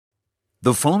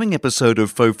The following episode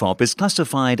of FOFOP is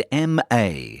classified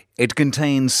MA. It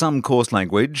contains some coarse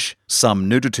language, some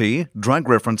nudity, drug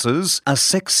references, a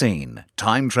sex scene,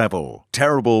 time travel,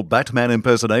 terrible Batman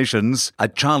impersonations, a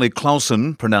Charlie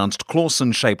Clausen, pronounced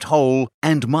Clausen-shaped hole,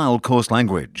 and mild coarse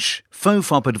language.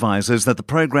 FOFOP advises that the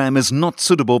program is not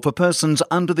suitable for persons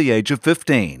under the age of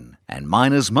 15, and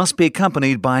minors must be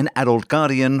accompanied by an adult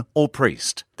guardian or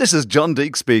priest. This is John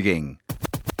Deek speaking.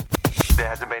 There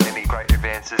hasn't been any great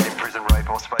advances in prison rape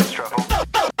or space travel.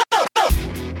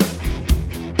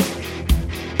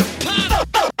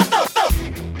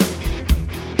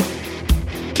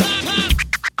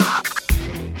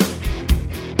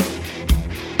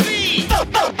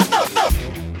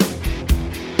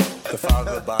 The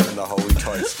father, the bun, and the holy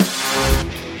toast.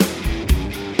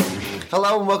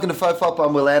 Hello and welcome to FOFOP.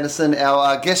 I'm Will Anderson.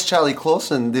 Our guest Charlie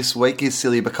Clausen this week is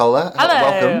Celia Pacquola.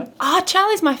 Hello. Welcome.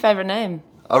 Charlie's my favourite name.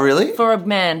 Oh, really? For a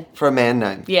man. For a man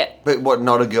name? Yeah. But what,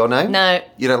 not a girl name? No.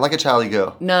 You don't like a Charlie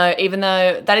girl? No, even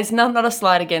though that is not a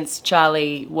slight against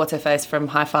Charlie, what's-her-face from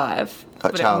High Five.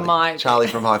 But Charlie. Charlie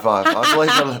from High Five. I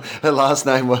believe her last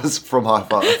name was from High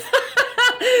Five.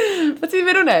 What's your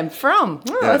middle name? From.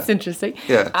 Oh, Yeah. That's interesting.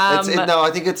 Yeah. No,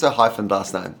 I think it's a hyphen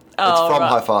last name. It's from right.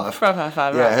 High Five. From High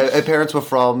Five, Yeah, right. her parents were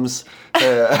froms.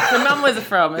 Her mum was a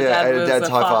from, her Yeah, dad and was dad's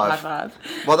a High Five.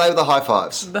 Well, they were the High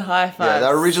Fives. The High Fives. Yeah, they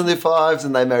were originally Fives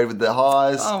and they married with the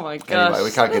Highs. Oh my gosh. Anyway,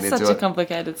 we can't get That's into such it. a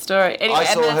complicated story. Anyway, I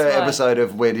saw and her that's why. episode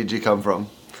of Where Did You Come From?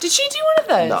 Did she do one of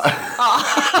those? No.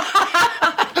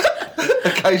 Oh.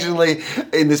 Occasionally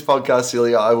in this podcast,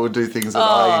 Celia, I will do things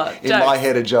that in jokes. my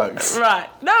head are jokes. Right.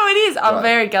 No, it is. I'm Right.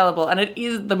 very gullible, and it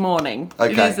is the morning.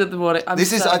 Okay. It is at the morning. I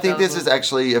think this is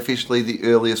actually officially the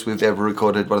earliest we've ever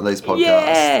recorded one of these podcasts.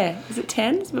 Yeah. Is it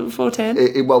 10? Is it before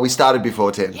 10? Well, we started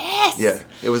before 10. Yes! Yeah.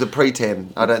 It was a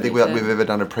pre-10. I don't think we've ever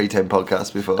done a pre-10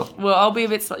 podcast before. Well, I'll be a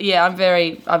bit... I'm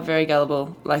very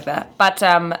gullible like that. But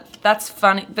that's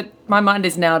funny. But my mind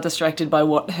is now distracted by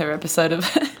what her episode of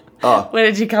Where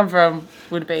Did You Come From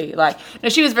would be like. No,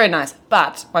 she was very nice.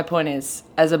 But my point is,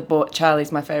 as a boy,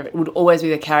 Charlie's my favourite. Would always be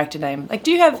the character name. Like,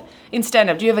 do you have... In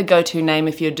stand-up, do you have a go-to name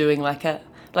if you're doing like a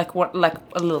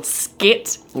little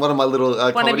skit? One of my little One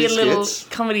of comedy your little skits.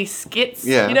 comedy skits?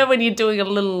 Yeah. You know when you're doing a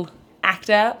little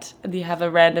act out and you have a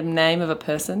random name of a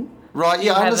person? Right,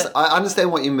 yeah, I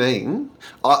understand what you mean.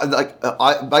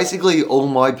 Basically, all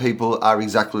my people are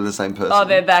exactly the same person. Oh,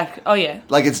 they're that. Oh, yeah.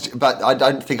 But I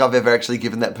don't think I've ever actually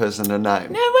given that person a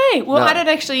name. No way. Well, No. I don't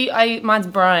actually. Mine's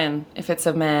Brian. If it's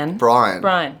a man. Brian.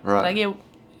 Brian. Right. Like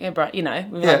yeah, Brian. You know.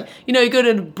 Yeah. Like, you go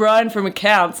to Brian from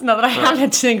accounts. Not that I have a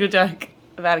single joke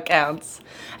about accounts.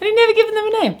 And you've never given them a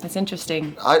name. That's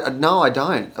interesting. No, I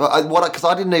don't. Because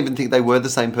I didn't even think they were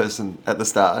the same person at the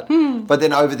start. But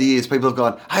then over the years, people have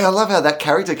gone, hey, I love how that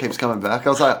character keeps coming back. I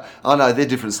was like, oh no, they're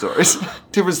different stories.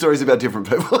 Different stories about different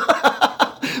people.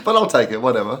 But I'll take it,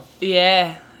 whatever.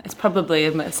 Yeah. It's probably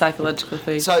a psychological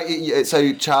thing.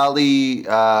 So Charlie,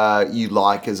 you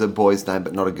like as a boy's name,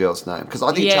 but not a girl's name? Because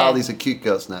I think Charlie's a cute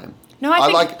girl's name. No,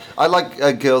 I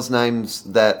like girls' names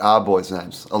that are boys'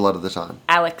 names a lot of the time.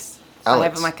 Alex.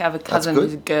 Alex. I have a That's cousin good.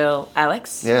 who's a girl,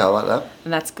 Alex. Yeah, I like that.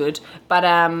 And that's good. But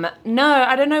no,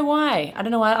 I don't know why. I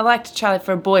liked Charlie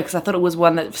for a boy because I thought it was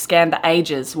one that scanned the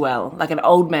ages well. Like an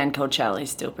old man called Charlie is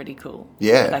still pretty cool.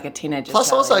 Yeah. Like a teenager. Plus,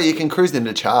 Charlie. also, you can cruise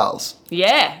into Charles.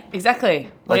 Yeah,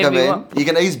 exactly. Like, Whatever you want. you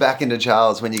can ease back into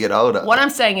Charles when you get older. What I'm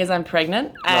saying is I'm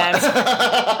pregnant and...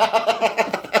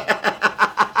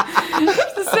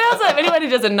 It sounds like anyone who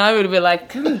doesn't know would be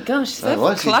like, oh my gosh, she's so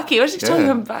clucky. What's she talking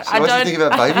about? Why do you think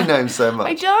about baby names so much?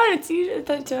 I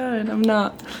don't. I'm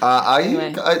not. Are you?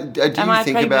 Anyway. Do you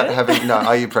think about having... No,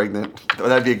 are you pregnant?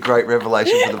 That'd be a great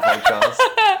revelation for the podcast.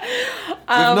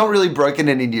 We've not really broken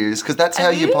any news because that's how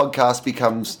your podcast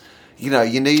becomes...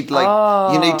 You need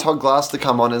Todd Glass to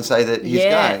come on and say that he's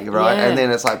gay, right? Yeah. And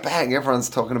then it's like, bang, everyone's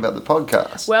talking about the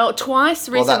podcast. Well, twice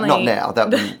recently... Well, not now.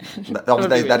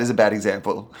 That is a bad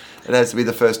example. It has to be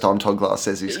the first time Todd Glass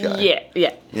says he's gay.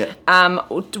 Yeah.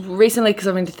 Recently, because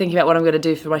I've been thinking about what I'm going to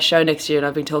do for my show next year, and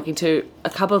I've been talking to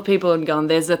a couple of people and gone,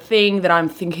 there's a thing that I'm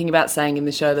thinking about saying in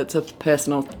the show that's a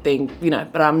personal thing,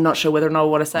 but I'm not sure whether or not I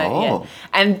want to say it yet.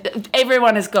 And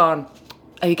everyone has gone,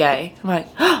 are you gay? I'm like,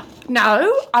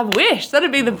 no, I wish.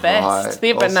 That'd be the best.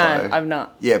 Right. But no, I'm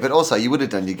not. Yeah, but also you would have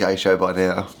done your gay show by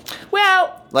now.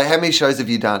 Well... Like, how many shows have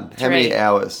you done? How many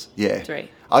hours? Yeah. 3.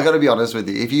 I got to be honest with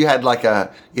you. If you had like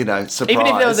a, surprise. Even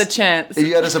if there was a chance. If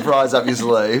you had a surprise up your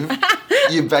sleeve,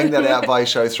 you bang that out by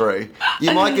show 3.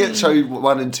 You might get show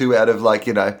 1 and 2 out of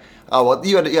Oh, well,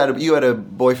 you had a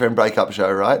boyfriend breakup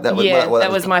show, right? That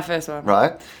was my first one.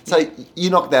 Right. So you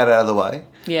knocked that out of the way.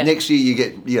 Yeah. Next year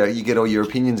you get all your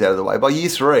opinions out of the way. By year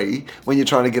 3, when you're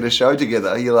trying to get a show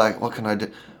together, you're like, what can I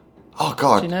do? Oh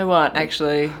God. Do you know what?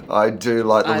 Actually, I do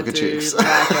like the look of chicks.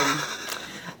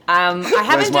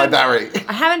 Where's my Barry?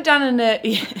 I haven't done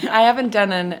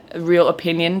a real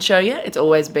opinion show yet. They've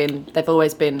always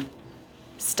been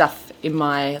stuff in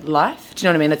my life. Do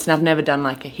you know what I mean? I've never done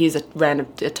like here's a random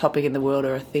topic in the world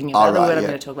or a thing in the world I'm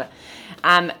going to talk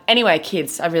about. Anyway,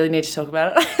 kids, I really need to talk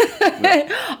about it. No.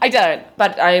 I don't,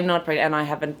 but I am not pregnant,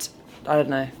 and I don't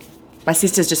know. My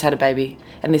sister's just had a baby,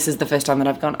 and this is the first time that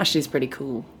I've gone, oh, she's pretty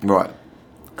cool. Right.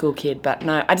 Cool kid, but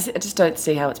no, I just don't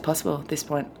see how it's possible at this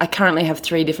point. I currently have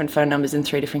 3 different phone numbers in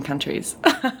 3 different countries.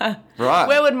 Right.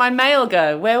 Where would my mail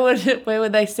go? Where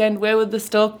would they send? Where would the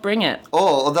stork bring it?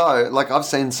 Although, like, I've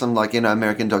seen some, like,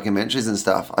 American documentaries and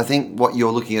stuff. I think what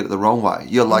you're looking at it the wrong way.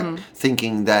 You're, like,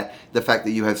 thinking that the fact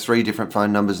that you have 3 different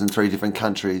phone numbers in 3 different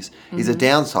countries is a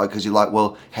downside because you're like,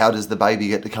 well, how does the baby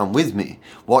get to come with me?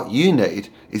 What you need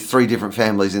is 3 different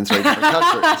families in 3 different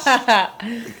countries.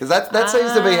 Because that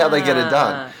seems to be how they get it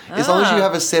done. As long as you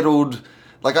have a settled...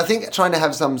 Like, I think trying to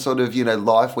have some sort of,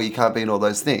 life where you can't be in all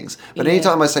those things. But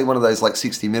anytime I see one of those, like,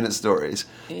 60-minute stories,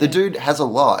 the dude has a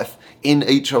life in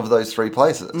each of those 3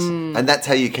 places. And that's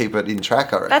how you keep it in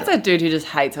track, I reckon. That's a dude who just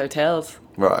hates hotels.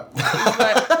 Right.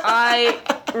 But I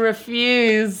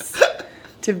refuse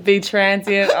to be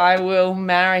transient. I will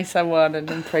marry someone and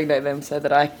impregnate them so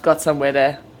that I got somewhere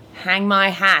to hang my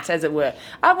hat, as it were.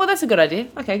 Well, that's a good idea.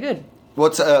 Okay, good.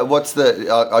 What's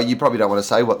the? You probably don't want to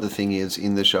say what the thing is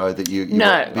in the show that you. No,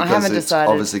 I haven't decided. Because it's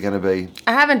obviously going to be.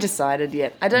 I haven't decided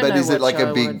yet. I don't know. But is it like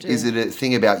a big? Is it a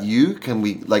thing about you? Can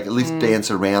we like at least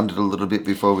dance around it a little bit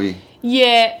before we?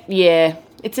 Yeah.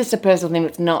 It's just a personal thing.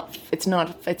 It's not.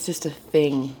 It's just a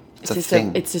thing. It's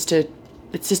just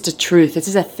a truth. It's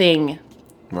just a thing.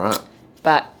 Right.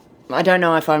 But I don't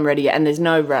know if I'm ready yet, and there's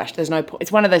no rush. There's no.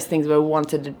 It's one of those things where I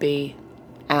wanted to be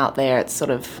out there. It's sort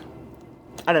of.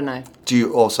 I don't know. Do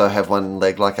you also have one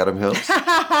leg like Adam Hills?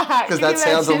 Because that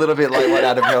sounds a little bit like what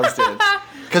Adam Hills did.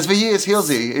 Because for years,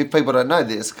 Hilsey, if people don't know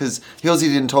this, because Hilsey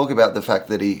didn't talk about the fact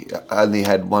that he only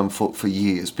had 1 foot for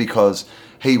years because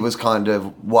he was kind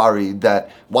of worried that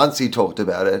once he talked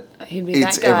about it,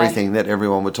 it's everything that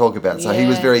everyone would talk about. So he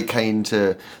was very keen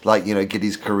to, like, get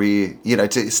his career,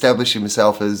 to establish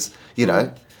himself as,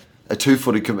 a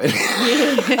 2-footed comedian.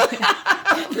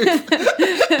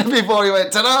 Before he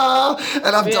went, ta-da!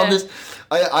 And I've done this.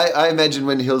 I imagine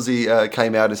when Hilsey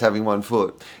came out as having 1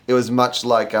 foot, it was much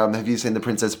like, have you seen The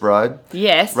Princess Bride?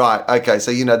 Yes. Right, okay,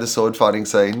 so the sword fighting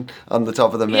scene on the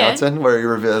top of the mountain where he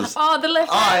reveals, oh, the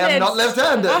left-handed. I am not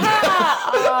left-handed.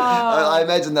 I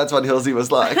imagine that's what Hilsey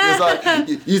was like. He was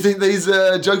like, you think these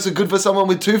jokes are good for someone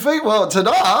with 2 feet? Well,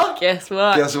 ta-da! Guess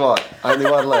what? Only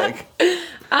 1 leg.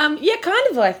 Yeah, kind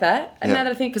of like that. And now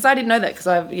that I think, because I didn't know that, because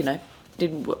I've,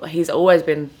 he's always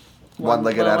been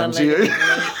one-legged Adam to you.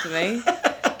 To me.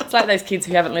 It's like those kids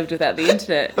who haven't lived without the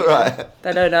internet. Right.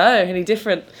 They don't know any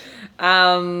different.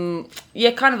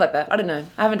 Yeah, kind of like that. I don't know.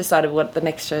 I haven't decided what the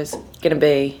next show's going to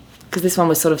be, because this one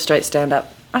was sort of straight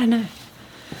stand-up. I don't know.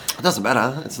 It doesn't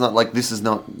matter. It's not like this is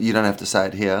not... You don't have to say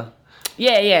it here.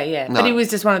 Yeah. No. But it was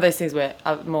just one of those things where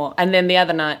more... And then the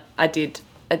other night I did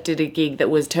a gig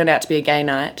that turned out to be a gay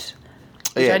night.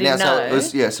 Which I didn't know. So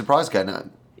it was, surprise gay night.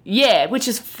 Yeah, which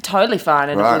is totally fine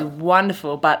and it was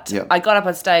wonderful. But I got up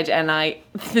on stage and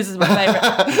this is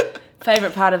my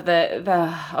favourite part of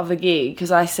the gig,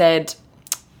 because I said,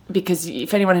 because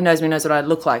if anyone who knows me knows what I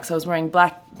look like, so I was wearing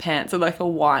black pants and like a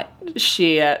white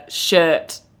sheer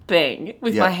shirt thing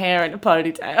with my hair in a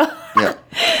ponytail. Yeah.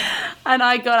 And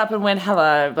I got up and went,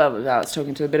 hello, blah, blah, blah. I was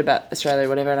talking to a bit about Australia or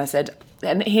whatever, and I said,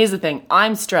 and here's the thing,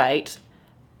 I'm straight.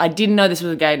 I didn't know this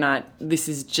was a gay night. This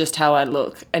is just how I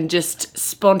look. And just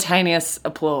spontaneous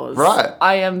applause. Right.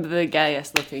 I am the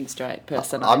gayest looking straight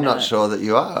person. I'm not sure that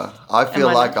you are. I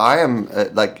feel like I am,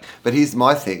 but here's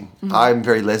my thing. Mm-hmm. I'm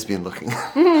very lesbian looking.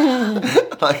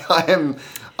 Like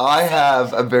I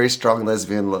have a very strong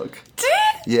lesbian look.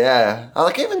 Yeah.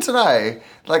 Like even today,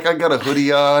 like I got a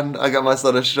hoodie on, I got my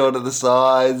sort of short at the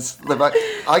sides.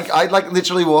 I like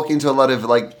literally walk into a lot of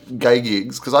like gay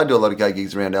gigs, because I do a lot of gay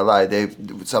gigs around LA. They're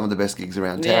some of the best gigs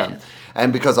around town.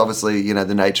 And because obviously,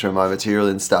 the nature of my material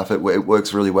and stuff, it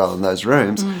works really well in those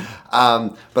rooms.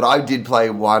 But I did play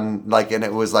one, and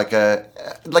it was like a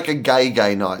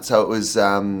gay night. So it was,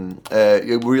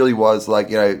 it really was like,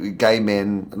 gay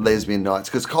men, lesbian nights.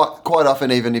 Because quite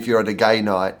often, even if you're at a gay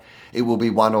night, it will be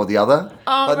one or the other.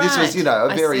 Oh, but this was,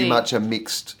 very much a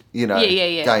mixed, gay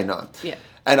night. Yeah.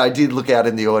 And I did look out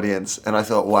in the audience and I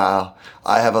thought, wow,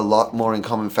 I have a lot more in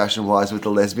common fashion-wise with the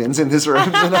lesbians in this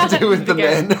room than I do with the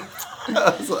men.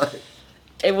 I was like...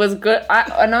 It was good.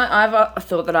 I've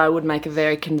thought that I would make a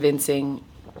very convincing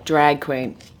drag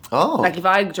queen. Oh. Like if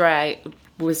I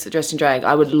was dressed in drag,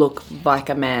 I would look like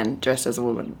a man dressed as a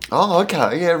woman. Oh,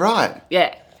 okay. Yeah, right.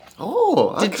 Yeah. Oh,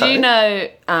 okay. Did you know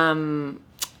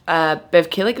Bev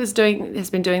Killick has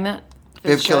been doing that?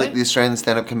 Bev Killick, the Australian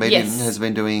stand-up comedian, Yes. has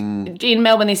been doing... In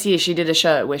Melbourne this year, she did a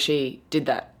show where she did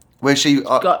that. Where she...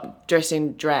 Got dressed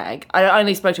in drag. I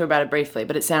only spoke to her about it briefly,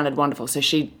 but it sounded wonderful. So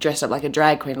she dressed up like a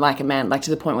drag queen, like a man, like to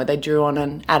the point where they drew on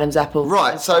an Adam's apple.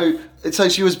 Right, so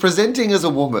she was presenting as a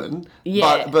woman,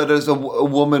 Yeah. but as a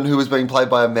woman who was being played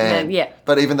by a man. Yeah.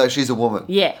 But even though she's a woman.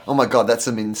 Yeah. Oh my God, that's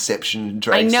some Inception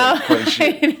drag I know. queen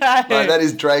shit. I know. Like, that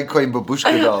is drag queen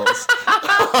babushka dolls.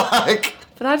 Like...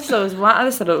 But I just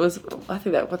thought it was. I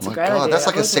think that's a great idea. God, that's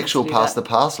like I've a always wanted sexual to do pass that. the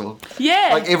parcel. Yeah.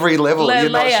 Like every level,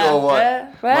 you're not layer. sure what.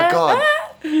 Where? My God,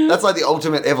 that's like the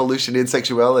ultimate evolution in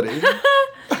sexuality.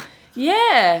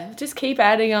 Yeah, just keep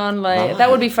adding on. Like Right.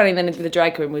 that would be funny. Then if the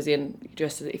drag queen was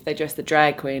if they dressed the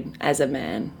drag queen as a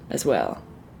man as well.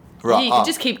 Right. You could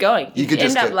just keep going. You could end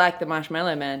just up go- like the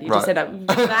Marshmallow Man. You Right. just end up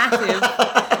massive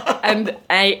and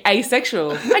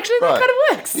asexual. Actually, that Right. kind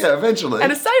of works. Yeah, eventually.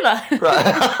 And a sailor.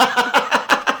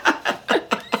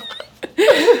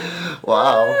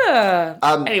 Wow.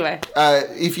 Anyway.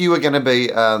 If you were going to be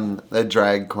a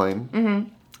drag queen,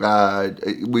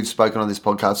 we've spoken on this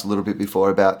podcast a little bit before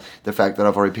about the fact that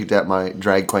I've already picked out my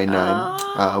drag queen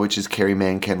name, which is Kerry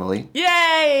Mann Kennelly.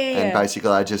 Yay! And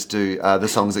basically I just do the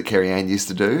songs that Kerry Ann used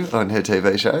to do on her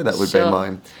TV show. That would Sure.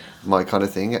 be my kind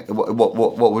of thing.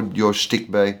 What would your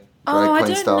shtick be? Drag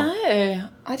queen style?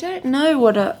 I don't know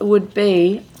what it would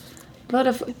be. A lot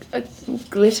of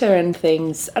glitter and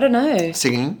things. I don't know.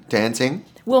 Singing, dancing.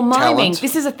 Well, miming. Talent,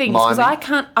 This is the thing, because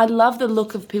miming. I love the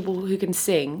look of people who can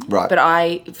sing. Right. But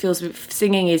I feel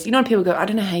singing is, you know when people go, I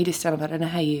don't know how you do stand up, I don't know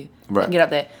how you Right. can get up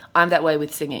there. I'm that way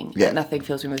with singing. Yeah. Nothing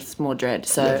fills me with more dread.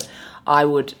 So Yeah. I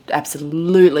would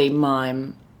absolutely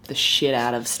mime the shit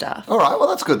out of stuff. All right, well,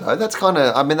 that's good, though. That's kind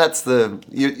of, I mean, that's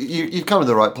you've come to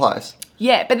the right place.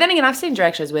 Yeah, but then again, I've seen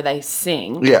drag shows where they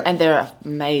sing, Yeah. and they're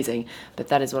amazing. But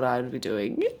that is what I would be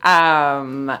doing.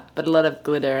 But a lot of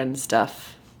glitter and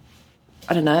stuff.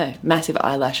 I don't know, massive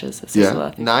eyelashes. That's just what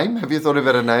I think. Name? Have you thought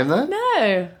about a name, though?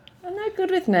 No, I'm not good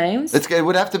with names. It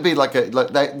would have to be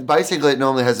basically it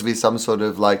normally has to be some sort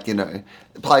of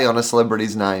play on a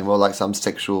celebrity's name or like some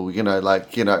sexual,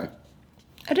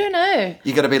 I don't know.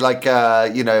 you got to be I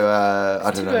don't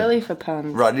know. Too early for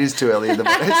puns. Right, it is too early in the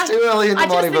morning. It's too early in the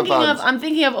morning for puns. I'm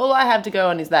thinking of all I have to go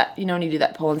on is that, when you do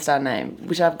that porn star name,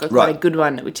 which I've got quite Right. a good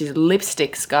one, which is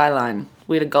Lipstick Skyline.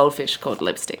 We had a goldfish called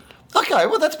Lipstick. Okay,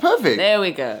 well that's perfect. There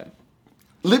we go.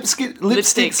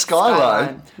 Lipstick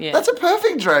Skyline. Yeah. That's a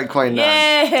perfect drag queen name.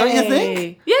 Yay! Don't you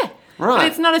think? Yeah. Right. But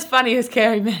it's not as funny as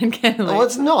Kerry Mann Kennelly. Well,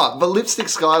 it's not, but Lipstick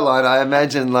Skyline, I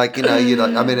imagine,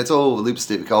 it's all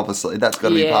lipstick, obviously. That's got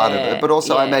to be part of Yeah, it. But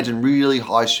also, I yeah. imagine really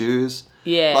high shoes.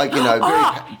 Yeah. Very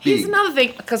Here's big. another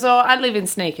thing, because I live in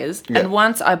sneakers, Yeah. and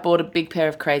once I bought a big pair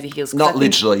of crazy heels. 'cause I Not think-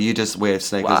 literally, you just wear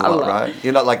sneakers a lot, right?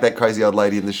 You're not like that crazy old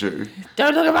lady in the shoe.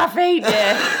 Don't look at my feet.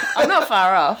 Yeah. I'm not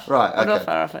far off. Right, I'm not okay.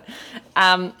 far off it.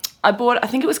 I bought, I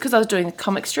think it was because I was doing a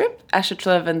comic strip, Asher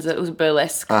Trelevan's, it was a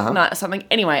burlesque night or something.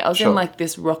 Anyway, I was Sure. in like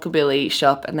this rockabilly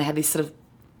shop and they had these sort of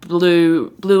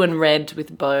blue and red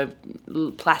with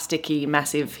plasticky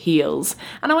massive heels.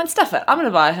 And I went, stuff it. I'm going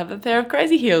to buy a pair of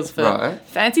crazy heels for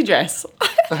fancy dress.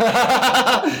 and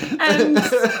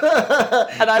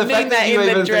I mean that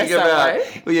in the dress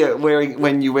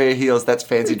when you wear heels, that's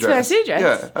fancy It's dress. fancy dress.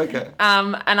 Yeah, okay.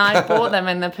 And I bought them,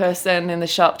 and the person in the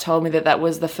shop told me that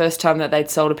was the first time that they'd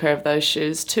sold a pair of those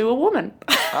shoes to a woman.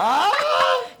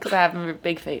 Because I have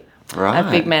big feet. Right. I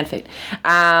have big man feet.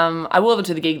 I wore them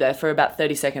to the gig, though, for about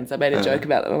 30 seconds. I made a joke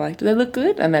about them. I'm like, do they look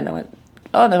good? And then I went,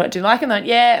 oh, they went, do you like them? They went,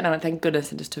 yeah. And I went, thank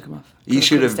goodness, and just took them off. You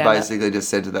should have Couldn't stand up. basically just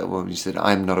said to that woman, you said,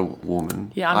 I am not a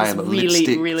woman. Yeah, I I'm am just a really,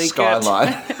 lipstick really good." skyline.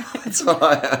 That's what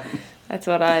I am. That's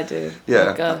what I do.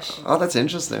 Yeah. Oh, gosh. Oh, that's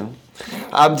interesting.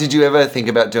 Did you ever think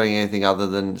about doing anything other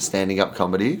than standing up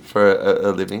comedy for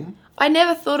a living? I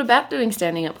never thought about doing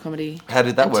standing up comedy. How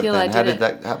did that work until I then? How did did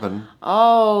that happen?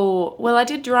 Oh, well, I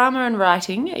did drama and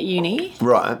writing at uni.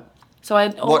 Right. So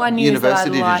I knew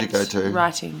university is that I did you liked go to?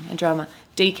 writing and drama.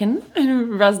 Deakin,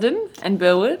 Rusden and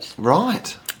Burwood.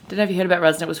 Right. Don't know if you heard about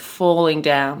Rusden. It was falling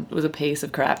down. It was a piece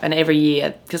of crap. And every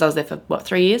year, because I was there for,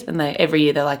 3 years? And every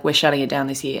year they're like, we're shutting it down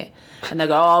this year. And they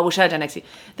go, oh, we'll shut it down next year.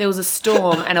 There was a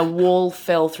storm and a wall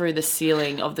fell through the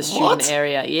ceiling of the student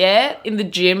area. Yeah. In the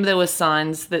gym, there were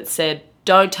signs that said,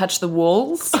 don't touch the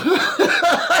walls.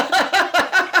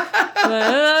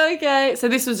 Okay. So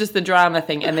this was just the drama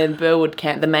thing. And then Burwood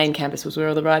the main campus was where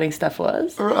all the writing stuff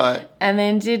was. Right. And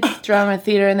then did drama and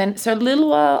theatre. And then, so a little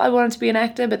while I wanted to be an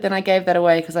actor, but then I gave that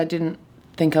away because I didn't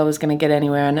think I was going to get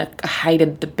anywhere. And I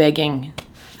hated the begging.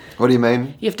 What do you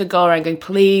mean? You have to go around going,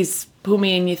 please put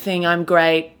me in your thing. I'm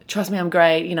great. Trust me, I'm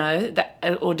great. You know,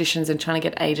 auditions and trying to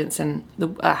get agents. And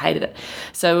I hated it.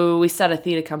 So we started a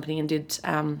theatre company and did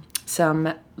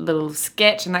some little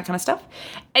sketch and that kind of stuff.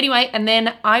 Anyway, and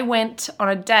then I went on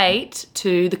a date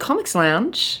to the Comics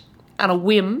Lounge on a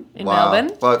whim in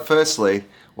Melbourne. But firstly,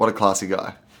 what a classy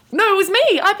guy. No, it was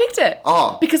me. I picked it.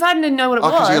 Oh. Because I didn't know what it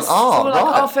was. So we're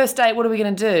right. like, first date, what are we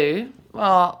going to do?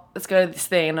 Well, let's go to this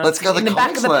thing. And let's go to in the the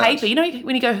back of the Comics paper. You know,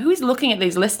 when you go, who is looking at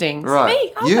these listings? Right.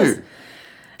 Me. I was. You.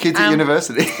 Kids at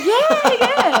university.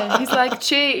 Yeah. He's like,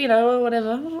 gee,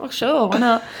 whatever. Oh, sure, why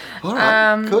not? All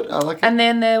right, good. I like it. And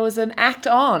then there was an act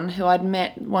on who I'd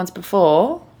met once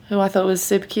before, who I thought was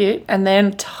super cute, and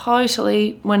then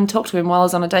totally went and talked to him while I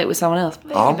was on a date with someone else.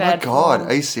 Oh my God,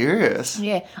 are you serious?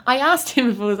 Yeah. I asked him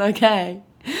if it was okay.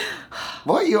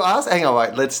 What you asked? Hang on,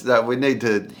 wait. We need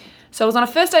to. So I was on a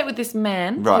first date with this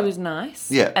man Right. who was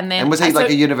nice. Yeah. And was he like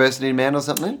a university man or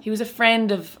something? He was a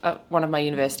friend of one of my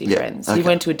university Yeah, friends. okay. He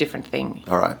went to a different thing.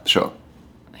 All right, sure.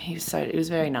 It was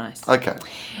very nice. Okay.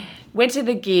 Went to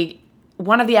the gig.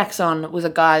 One of the acts on was a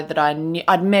guy that I knew.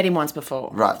 I'd met him once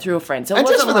before. Right. Through a friend. So it And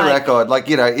just wasn't for the like,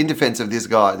 record, in defense of this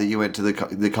guy that you went to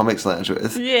the Comics Lounge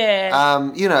with.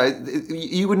 Yeah.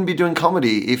 You wouldn't be doing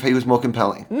comedy if he was more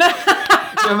compelling. No.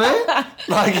 Do you know what I mean?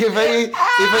 Like, if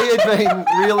he had been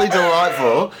really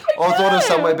delightful or thought of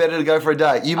somewhere better to go for a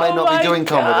date, you may not be doing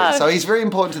comedy. gosh. So he's very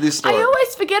important to this story. I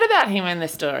always forget about him in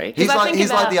this story. 'Cause He's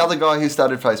like the other guy who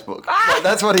started Facebook. Like,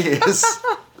 that's what he is.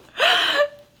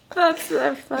 That's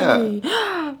so funny.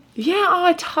 Yeah,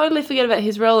 I totally forget about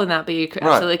his role in that, but you're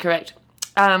absolutely correct.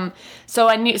 So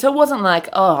I knew. So it wasn't like,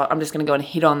 I'm just going to go and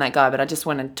hit on that guy, but I just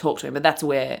went and talked to him. But that's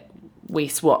where we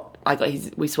swapped.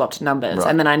 We swapped numbers, Right.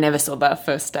 and then I never saw that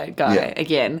first date guy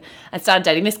again. I started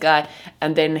dating this guy,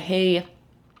 and then he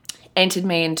entered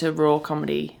me into Raw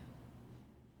comedy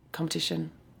competition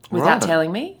without Right.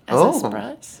 telling me as a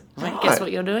surprise. Right. Guess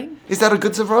what you're doing? Is that a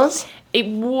good surprise? It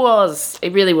was.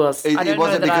 It really was. It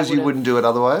wasn't because you wouldn't do it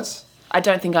otherwise? I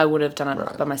don't think I would have done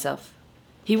it by myself.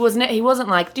 He wasn't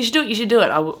like, you should do it, you should do it.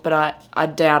 But I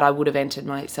doubt I would have entered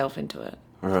myself into it.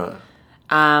 Right.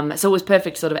 So it was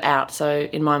perfect sort of out. So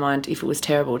in my mind, if it was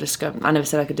terrible, just go, I never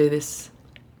said I could do this.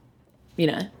 I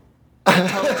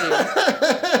told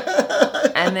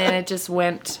you. And then it just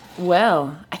went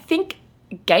well. I think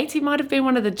Gatesy might have been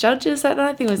one of the judges that night.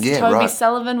 I think it was Toby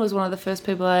Sullivan was one of the first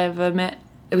people I ever met.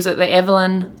 It was at the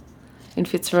Evelyn in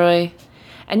Fitzroy.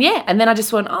 And and then I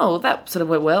just went, that sort of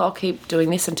went well. I'll keep doing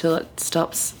this until it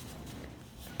stops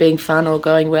being fun or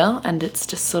going well. And it's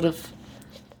just sort of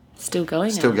still going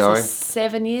now. Still going. So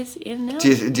 7 years in now.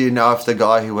 Do you know if the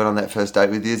guy who went on that first date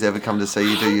with you has ever come to see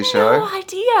you do your show? No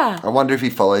idea. I wonder if he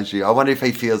follows you. I wonder if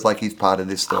he feels like he's part of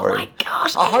this story. Oh my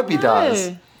gosh. I hope he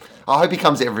does. I hope he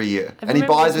comes every year. And he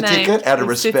buys a ticket out of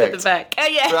respect. Sits at the back. Oh,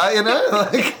 yeah.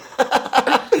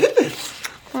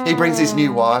 Like, he brings his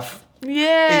new wife.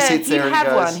 Yeah. He sits there and have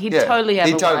goes, one. He'd totally have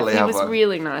he'd one. totally have He was one.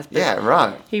 really nice. But Yeah,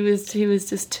 right. He was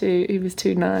just too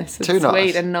nice and Too sweet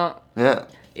nice. and not Yeah.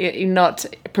 not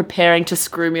preparing to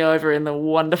screw me over in the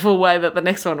wonderful way that the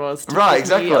next one was. To Right, give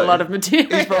exactly. me a lot of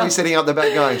material. He's probably sitting up the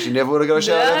back going, she never would have got a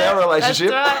shout out of our relationship.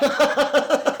 That's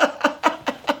right.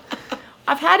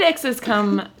 I've had exes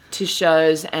come to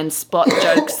shows and spot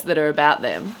jokes that are about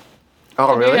them. Oh,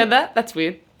 Have really? you heard that? That's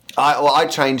weird. I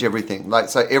change everything. Like,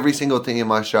 so every single thing in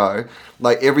my show,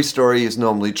 like every story is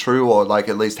normally true or like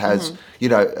at least has,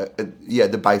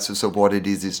 the basis of what it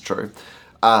is true.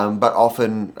 But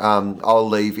often I'll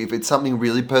leave, if it's something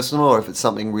really personal or if it's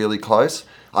something really close,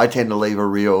 I tend to leave a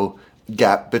real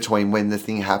gap between when the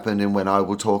thing happened and when I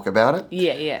will talk about it.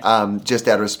 Yeah. Just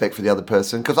out of respect for the other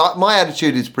person. Because my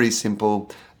attitude is pretty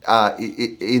simple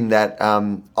in that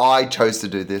I chose to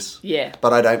do this. Yeah.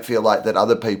 But I don't feel like that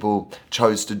other people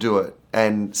chose to do it.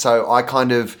 And so I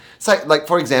kind of say, like,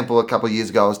 for example, a couple of years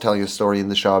ago, I was telling a story in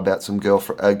the show about some girl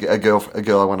I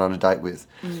went on a date with.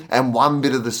 And one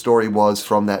bit of the story was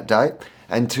from that date.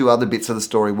 And two other bits of the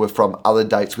story were from other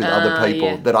dates with other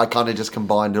people that I kind of just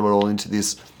combined it all into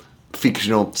this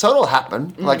fictional. So it all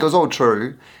happened. Like, it was all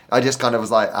true. I just kind of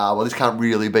was like, well, this can't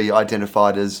really be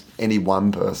identified as any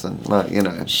one person. Like,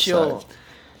 Sure.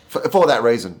 So, for that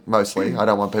reason, mostly. I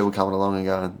don't want people coming along and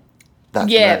going, that's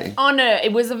me. Oh no,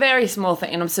 it was a very small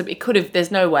thing, and it could have.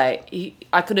 There's no way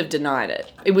I could have denied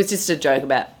it. It was just a joke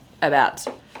about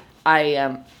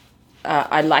I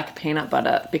I like peanut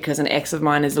butter because an ex of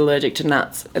mine is allergic to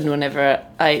nuts, and whenever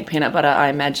I eat peanut butter, I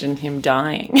imagine him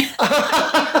dying.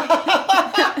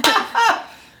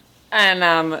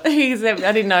 And he said,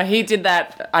 I didn't know he did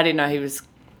that. I didn't know he was,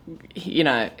 he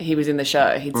was in the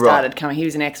show. He'd started coming. He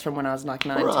was an ex from when I was like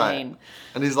 19. Right.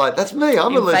 And he's like, that's me.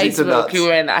 I'm allergic to nuts. He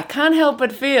went, I can't help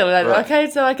but feel. Like, okay,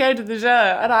 so I came to the show,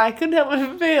 and I couldn't help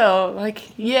but feel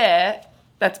like, yeah,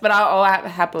 but I'll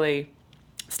happily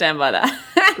stand by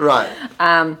that. Right.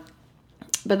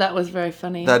 But that was very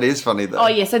funny. That is funny, though. Oh,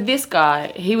 yeah, so this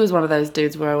guy, he was one of those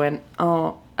dudes where I went,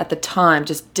 at the time,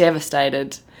 just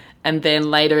devastated. And then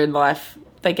later in life,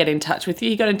 they get in touch with you.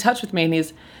 He got in touch with me, and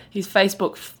his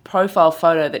Facebook profile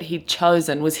photo that he'd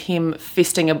chosen was him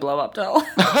fisting a blow-up doll.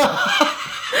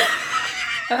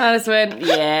 And I just went,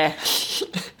 yeah.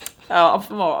 Oh,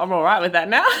 I'm all right with that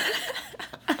now.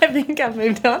 I think I've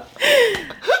moved on.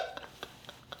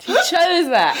 He chose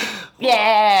that.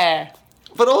 Yeah.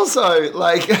 But also,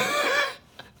 like,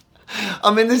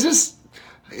 I mean, there's just...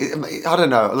 I don't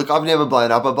know. Look, I've never blown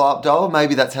up a blow-up doll.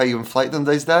 Maybe that's how you inflate them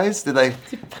these days. Do they?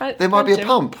 There might be a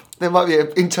pump. There might be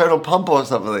an internal pump or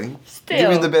something. Still.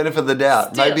 Give him the benefit of the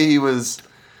doubt. Still.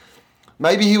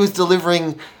 Maybe he was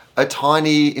delivering a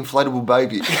tiny inflatable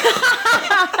baby.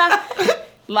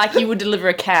 Like you would deliver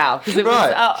a cow. Because it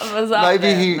was up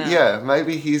maybe there.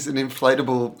 Maybe he's an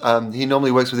inflatable. He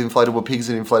normally works with inflatable pigs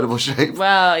and inflatable sheep.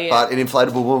 Well, yeah. But an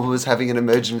inflatable woman was having an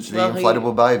emergency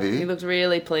inflatable baby. He looked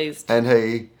really pleased. And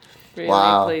he...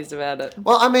 Really pleased about it.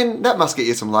 Well, I mean, that must get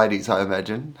you some ladies, I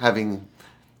imagine, having...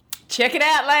 Check it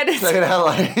out, ladies. Check it out,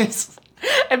 ladies.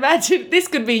 Imagine, this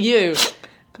could be you.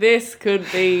 This could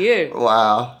be you.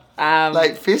 Wow.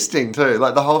 Like fisting too,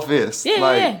 like the whole fist.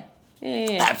 Yeah,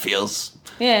 yeah. That feels...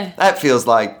 Yeah. That feels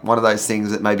like one of those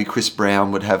things that maybe Chris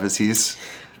Brown would have as his,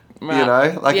 right. You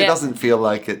know? Like it doesn't feel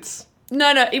like it's...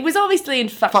 No, it was obviously in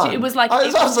fun. It was like... it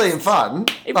was obviously in fun.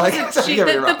 It wasn't,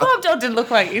 the blow-up doll didn't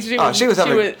look like... She was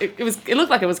having... It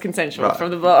looked like it was consensual from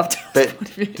the blow-up doll.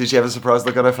 But did she have a surprised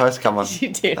look on her face? Come on. She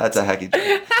did. That's a hacky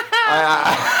joke.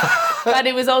 But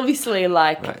it was obviously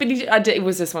like... Right. But it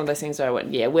was just one of those things where I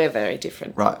went, yeah, we're very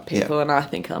different people, and I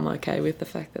think I'm okay with the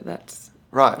fact that that's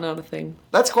not a thing.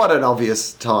 That's quite an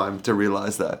obvious time to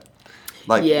realise that.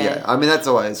 Like, yeah. I mean, that's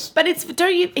always... But it's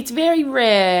very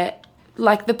rare...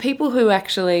 Like, the people who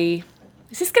actually...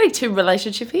 Is this getting too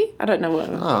relationship-y? I don't know what...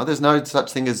 No, there's no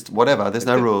such thing as whatever. There's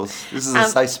no rules. This is a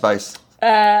safe space.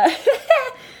 Like,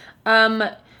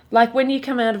 when you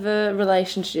come out of a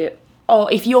relationship...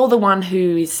 Or if you're the one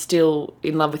who is still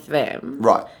in love with them...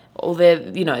 Right. Or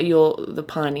you're the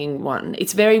pining one.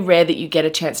 It's very rare that you get a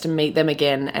chance to meet them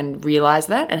again and realise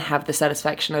that and have the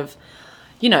satisfaction of...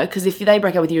 because if they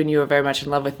break up with you and you were very much in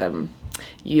love with them,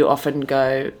 you often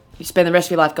go... You spend the rest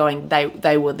of your life going,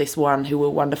 they were this one who were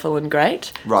wonderful and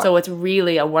great. Right. So it's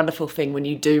really a wonderful thing when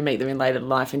you do meet them in later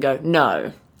life and go,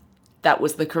 no, that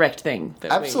was the correct thing.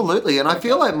 Absolutely. And I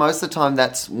feel like most of the time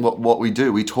that's what we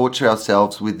do. We torture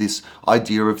ourselves with this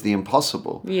idea of the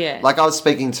impossible. Yeah. Like I was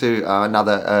speaking to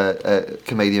another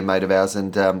comedian mate of ours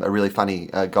and a really funny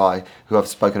guy who I've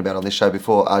spoken about on this show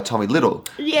before, Tommy Little,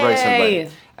 recently.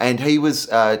 And he was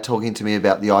talking to me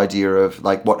about the idea of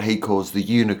like what he calls the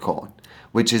unicorn.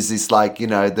 Which is this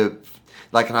and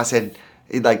I said,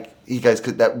 he goes,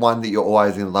 that one that you're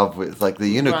always in love with, like the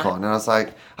unicorn. Right. And I was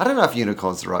like, I don't know if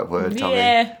unicorn's the right word, Tommy.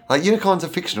 Yeah. Like unicorns are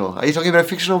fictional. Are you talking about a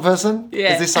fictional person?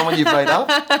 Yeah. Is this someone you've made up?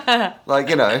 Like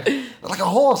a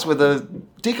horse with a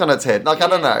dick on its head. Like, I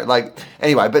don't know. Like,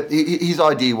 anyway, but his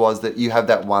idea was that you have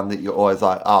that one that you're always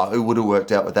like, it would have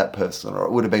worked out with that person or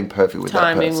it would have been perfect with that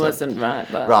person. Timing wasn't right.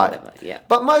 But right. Whatever. Yeah.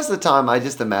 But most of the time, I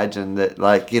just imagine that,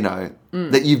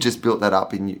 that you've just built that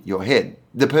up in your head.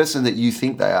 The person that you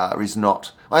think they are is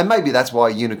not. And maybe that's why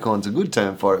unicorn's a good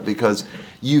term for it, because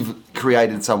you've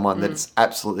created someone that's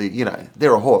absolutely,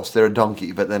 they're a horse, they're a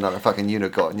donkey, but they're not a fucking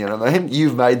unicorn, you know what I mean?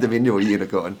 You've made them into a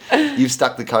unicorn. You've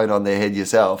stuck the cone on their head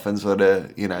yourself and sort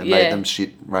of, made them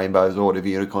shit rainbows or whatever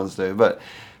unicorns do. But,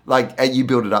 you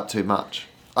build it up too much.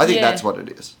 I think that's what it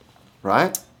is,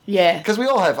 right? Yeah. Because we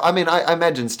all have, I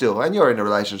imagine still, and you're in a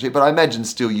relationship, but I imagine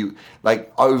still you,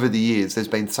 over the years, there's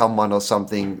been someone or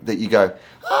something that you go,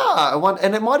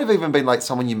 and it might have even been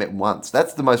someone you met once.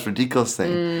 That's the most ridiculous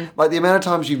thing. The amount of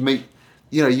times you meet,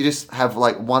 you just have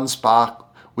one spark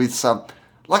with some,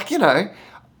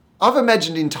 I've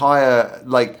imagined entire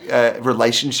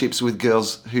relationships with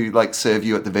girls who serve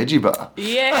you at the Veggie Bar.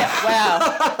 Yeah,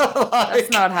 wow.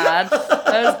 That's not hard.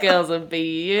 Those girls are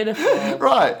beautiful.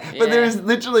 Right. Yeah. But there is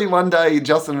literally one day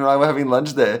Justin and I were having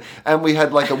lunch there and we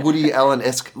had a Woody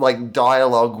Allen-esque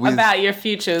dialogue with... About your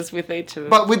futures with each of them.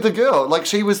 But with the girl,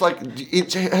 she was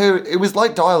it was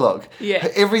like dialogue. Yeah.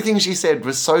 Everything she said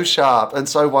was so sharp and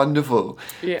so wonderful.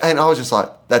 Yeah. And I was just like,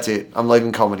 that's it. I'm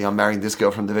leaving comedy. I'm marrying this girl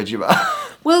from the Veggie Bar.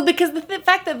 Well, because the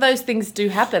fact that those things do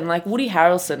happen, Woody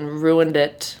Harrelson ruined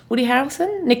it. Woody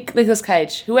Harrelson? Nicolas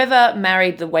Cage. Whoever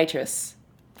married the waitress.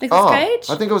 Nicolas Cage?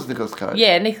 I think it was Nicolas Cage.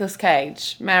 Yeah, Nicolas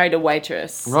Cage married a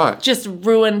waitress. Right. Just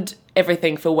ruined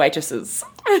everything for waitresses.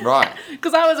 Right.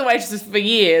 Because I was a waitress for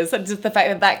years, and just the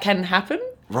fact that can happen.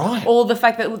 Right. Or the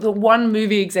fact that the one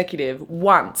movie executive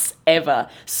once ever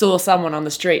saw someone on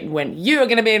the street and went, "You are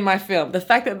going to be in my film." The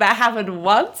fact that happened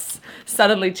once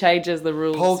suddenly changes the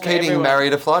rules. Paul for Keating everyone.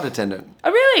 married a flight attendant.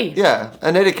 Oh, really? Yeah.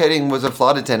 Annetta Keating was a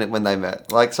flight attendant when they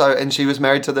met. And she was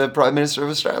married to the Prime Minister of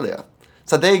Australia.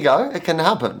 So there you go. It can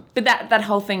happen. But that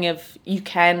whole thing of you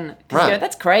can... Right.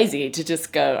 that's crazy to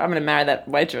just go, I'm going to marry that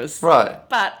waitress. Right.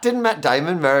 But... Didn't Matt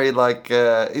Damon marry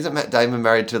isn't Matt Damon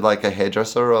married to a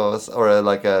hairdresser or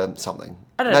something?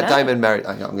 I don't Matt know. Damon married...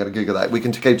 I'm going to Google that. We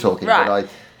can keep talking, Right.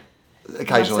 but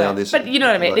occasionally on this... But you know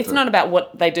what I mean? like It's to- not about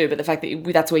what they do, but the fact that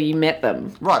that's where you met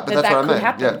them. Right, but that's what I could meant.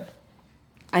 happen. Yeah.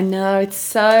 I know, it's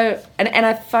so... And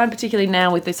I find particularly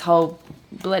now with this whole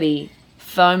bloody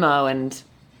FOMO and,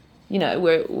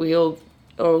 we all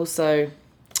are also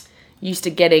used to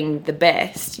getting the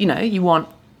best. You want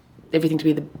everything to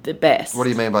be the best. What do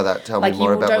you mean by that? Tell me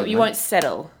more about what you won't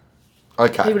settle.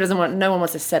 Okay. No one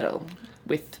wants to settle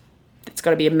with... It's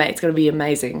got to be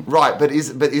amazing. Right, but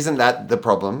isn't that the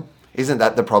problem? Isn't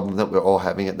that the problem that we're all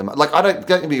having at the moment? Don't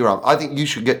get me wrong. I think you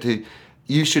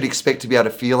should expect to be able to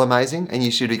feel amazing, and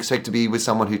you should expect to be with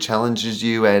someone who challenges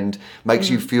you and makes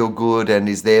you feel good and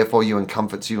is there for you and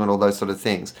comforts you and all those sort of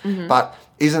things. Mm-hmm. But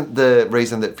isn't the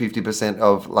reason that 50%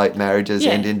 of late marriages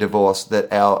end in divorce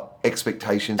that our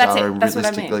expectations That's are it. That's what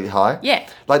I unrealistically mean. high? Yeah.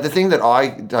 The thing that I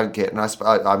don't get, and I've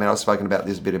spoken about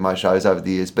this a bit in my shows over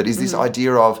the years, but is this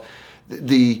idea of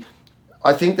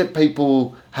I think that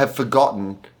people have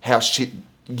forgotten how shit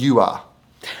you are.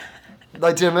 Do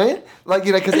you know what I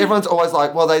mean? Because everyone's always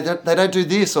like, well, they don't do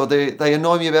this or they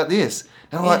annoy me about this.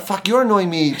 And I'm like, fuck, you're annoying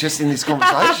me just in this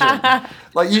conversation.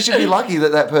 You should be lucky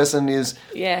that person is...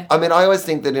 Yeah. I mean, I always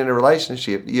think that in a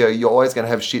relationship, you're always going to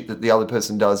have shit that the other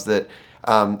person does that,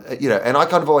 and I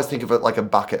kind of always think of it like a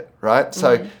bucket, right?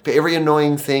 So for every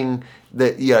annoying thing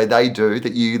that, they do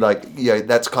that you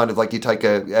that's kind of you take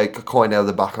a coin out of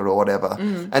the bucket or whatever.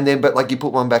 And then, but you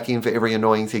put one back in for every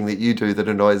annoying thing that you do that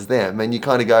annoys them. And you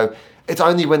kind of go, it's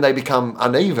only when they become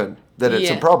uneven that it's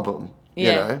a problem,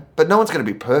 you know? But no one's going to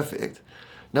be perfect.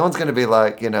 No one's going to be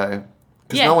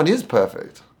because no one is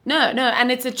perfect. No,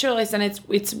 and it's a choice, and it's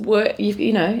work.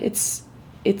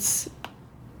 It's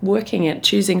working it,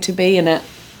 choosing to be in it.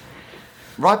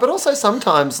 Right, but also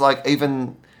sometimes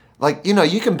even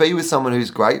you can be with someone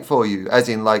who's great for you, as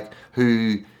in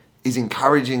who is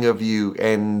encouraging of you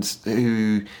and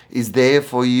who is there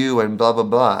for you and blah blah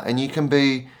blah, and you can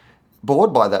be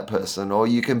bored by that person, or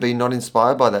you can be not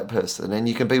inspired by that person, and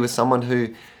you can be with someone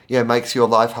who makes your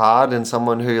life hard, and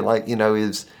someone who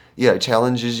is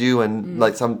challenges you and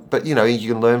but you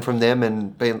can learn from them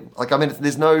and be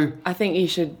there's no... I think you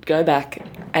should go back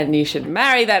and you should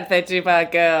marry that Veggie Bar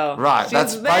girl. Right,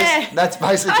 that's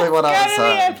basically what I was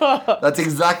saying. That's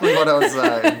exactly what I was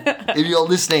saying. If you're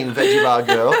listening, Veggie Bar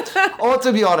girl, or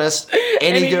to be honest,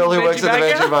 any girl who works at the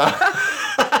Veggie Bar.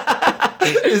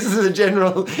 This is a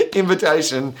general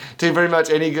invitation to pretty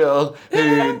much any girl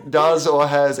who does or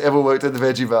has ever worked at the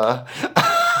Veggie Bar.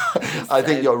 I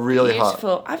think you're really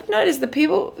beautiful. hot. I've noticed the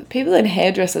people in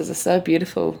hairdressers are so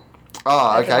beautiful.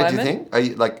 Oh, okay. Do you think? Are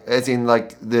you as in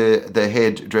the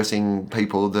hairdressing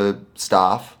people, the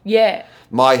staff? Yeah.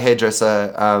 My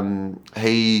hairdresser,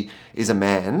 he is a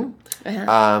man.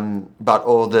 But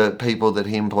all the people that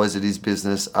he employs at his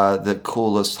business are the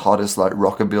coolest, hottest,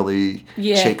 rockabilly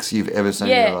chicks you've ever seen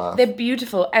in your life. They're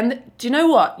beautiful. And do you know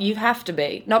what? You have to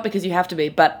be. Not because you have to be,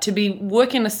 but to be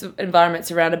working in an environment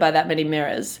surrounded by that many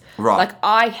mirrors. Right.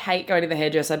 I hate going to the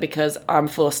hairdresser because I'm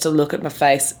forced to look at my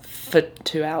face for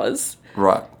 2 hours.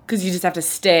 Right. Because you just have to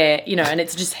stare, and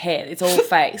it's just hair. It's all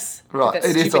face. Right, That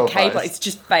it is stupid all cape face. on, it's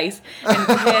just face. And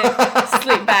hair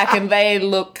slip back and they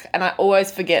look... And I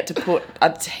always forget to put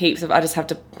heaps of... I just have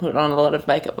to put on a lot of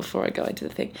makeup before I go into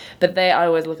the thing. But I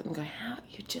always look at them and go, how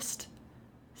you're just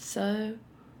so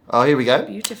Oh, here we go.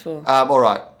 beautiful. All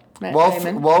right. Matt While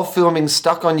Damon. filming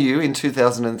Stuck on You in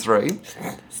 2003...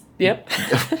 Yep.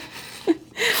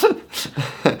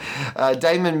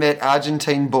 Damon met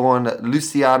Argentine-born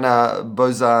Luciana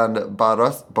Bozan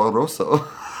Barroso.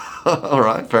 All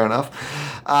right, fair enough.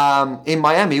 In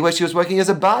Miami, where she was working as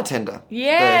a bartender.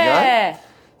 Yeah. There you go.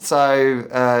 So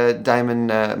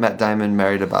Matt Damon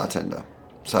married a bartender.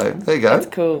 So there you go. That's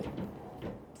cool.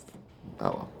 Oh,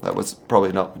 well, that was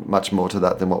probably not much more to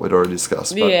that than what we'd already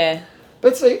discussed. But, Yeah.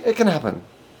 But see, it can happen,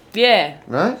 Yeah.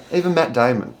 right? Even Matt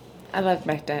Damon. I like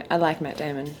Matt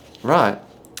Damon. Right.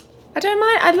 I don't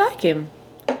mind. I like him.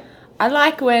 I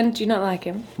like when... Do you not like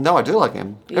him? No, I do like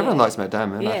him. Yeah. Everyone likes Matt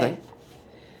Damon, I think.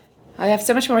 I have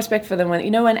so much more respect for them when...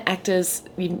 You know when actors...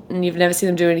 You've never seen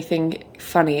them do anything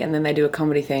funny and then they do a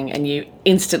comedy thing and you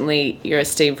instantly... Your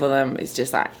esteem for them is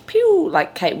just like... Pew!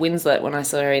 Like Kate Winslet when I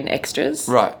saw her in Extras.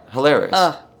 Right.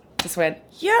 Hilarious. Just went...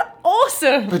 You're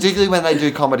awesome! Particularly when they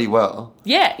do comedy well.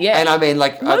 Yeah. And I mean,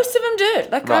 like... Most of them do.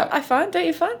 Like, Right. I find... Don't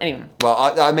you find? Anyway.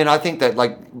 Well, I mean, I think that,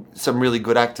 like, some really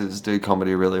good actors do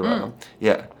comedy really well.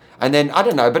 Yeah. And then, I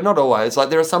don't know, but not always. Like,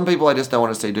 there are some people I just don't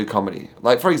want to see do comedy.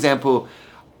 Like, for example,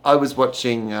 I was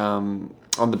watching, on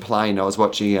the plane, I was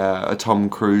watching a Tom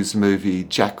Cruise movie,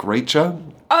 Jack Reacher.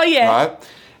 Oh, yeah. Right?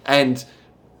 And,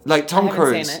 like, Tom haven't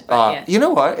Cruise... seen it, but yeah. You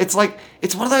know what? It's like,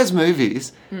 it's one of those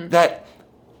movies that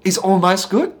is almost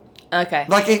good. Okay.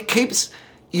 Like, it keeps...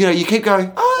 You know, you keep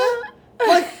going,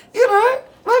 like, you know,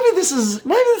 maybe this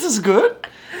is good.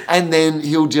 And then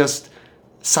he'll just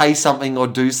say something or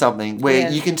do something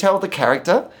where you can tell the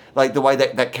character, like the way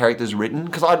that character's written.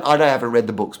 Because I haven't read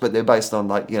the books, but they're based on,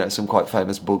 like, you know, some quite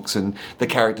famous books, and the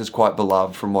character's quite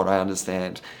beloved from what I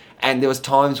understand. And there was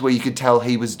times where you could tell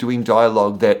he was doing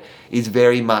dialogue that is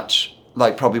very much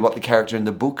like probably what the character in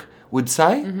the book would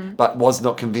say, but was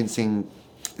not convincing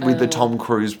with the Tom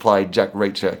Cruise played Jack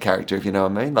Reacher character, if you know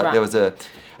what I mean. Like, there was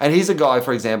and he's a guy,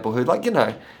 for example, who, like, you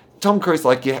know, Tom Cruise,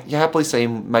 like, you happily see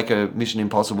him make a Mission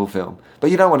Impossible film, but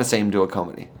you don't want to see him do a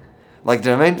comedy. Like, do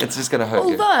you know what I mean? It's just going to hurt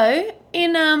you. Although,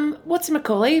 in,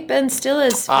 what's-it-macaulay, Ben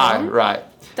Stiller's film, right.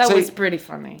 that was pretty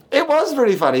funny. It was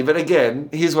pretty funny, but again,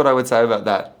 here's what I would say about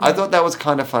that. I thought that was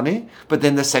kind of funny, but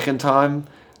then the second time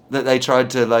that they tried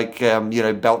to, like, you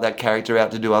know, belt that character out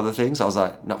to do other things, I was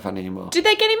like, not funny anymore. Did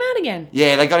they get him out again?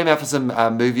 Yeah, they got him out for some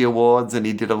movie awards, and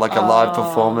he did a live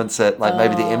performance at, like,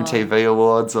 maybe the MTV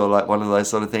Awards or, like, one of those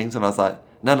sort of things, and I was like,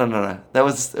 no. It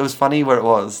was funny where it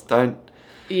was. Don't...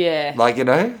 Yeah. Like, you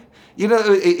know,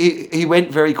 he went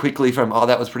very quickly from,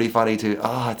 that was pretty funny, to,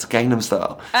 it's Gangnam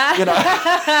Style. You know?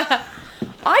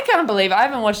 I can't believe I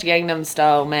haven't watched Gangnam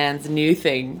Style Man's new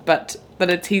thing, but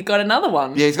he's got another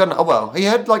one. Yeah, he's got... he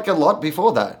had, like, a lot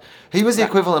before that. He was the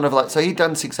equivalent of, like... So he'd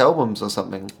done 6 albums or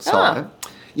something.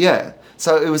 Yeah.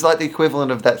 So it was, like, the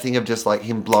equivalent of that thing of just, like,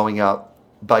 him blowing up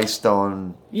based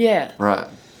on... Yeah. Right.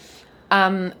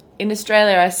 In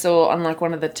Australia, I saw on, like,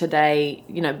 one of the Today,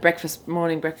 you know,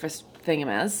 morning breakfast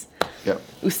thingamaz. Yep.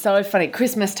 It was so funny.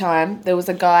 Christmas time, there was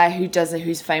a guy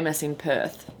who's famous in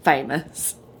Perth.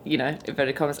 Famous. You know,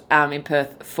 inverted commas, in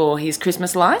Perth for his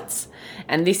Christmas lights.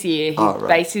 And this year, he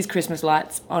based his Christmas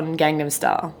lights on Gangnam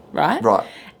Style, right? Right.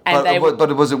 And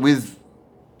but was it with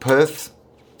Perth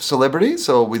celebrities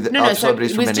or with other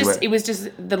celebrities from anywhere? It was just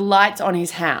the lights on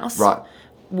his house. Right.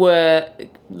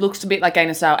 Looks a bit like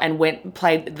Gangnam Style, and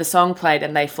the song played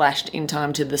and they flashed in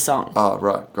time to the song. Oh,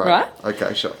 right, great. Right?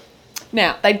 Okay, sure.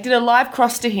 Now, they did a live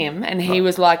cross to him, and he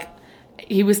was like...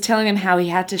 He was telling them how he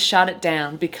had to shut it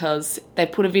down because they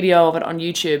put a video of it on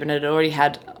YouTube and it had already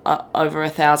had over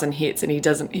 1,000 hits, and he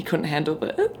couldn't handle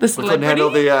the celebrity. Couldn't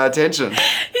handle the attention.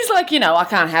 He's like, you know, I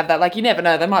can't have that. Like, you never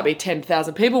know. There might be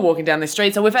 10,000 people walking down the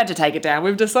street, so we've had to take it down.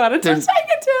 We've decided to take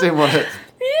it down. Didn't want it.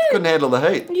 Yeah. Couldn't handle the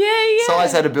heat. Yeah.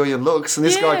 Size had 1 billion looks, and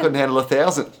this guy couldn't handle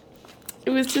 1,000. It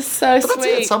was just so But sweet.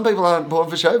 that's it. Some people aren't born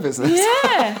for show business.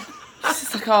 Yeah. It's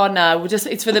just like, oh no,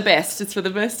 it's for the best. It's for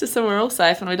the best, just so we're all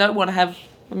safe, and we don't want to have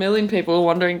 1 million people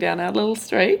wandering down our little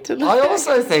street. I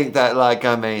also think that, like,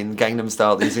 I mean, Gangnam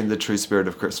Style is in the true spirit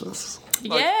of Christmas.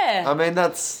 Like, yeah. I mean,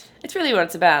 it's really what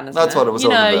it's about, isn't That's it? what it was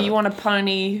all about. You want a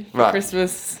pony for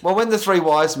Christmas. Well, when the 3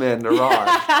 wise men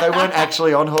arrived, they weren't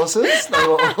actually on horses. They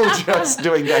were all just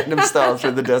doing Gangnam Style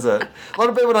through the desert. A lot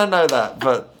of people don't know that,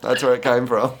 but that's where it came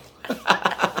from.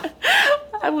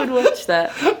 I would watch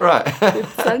that. Right.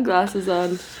 With sunglasses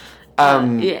on.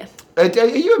 Yeah. Are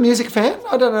you a music fan?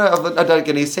 I don't know. I don't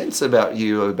get any sense about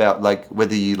you, about, like,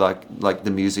 whether you like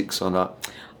the musics or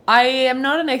not. I am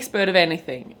not an expert of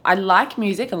anything. I like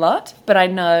music a lot, but I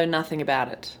know nothing about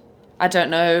it. I don't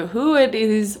know who it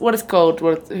is, what it's called,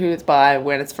 who it's by,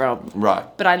 when it's from. Right.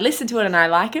 But I listen to it and I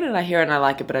like it, and I hear it and I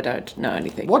like it, but I don't know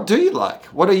anything. What do you like?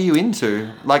 What are you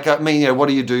into? Like, I mean, you know, what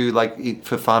do you do, like,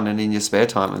 for fun and in your spare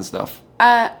time and stuff?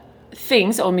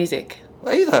 Things or music?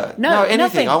 Either. No, anything.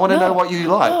 nothing. I want to No. know what you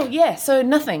like. Oh yeah, so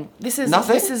nothing. Nothing? This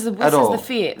is At all? the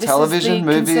fear. This Television, is the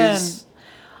movies, concern.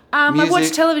 I watch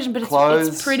music, television, but clothes?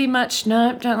 it's pretty much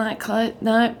no. Don't like clothes.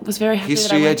 No, was very happy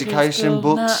History, that I went through education,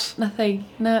 school. books? No, nothing.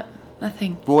 No,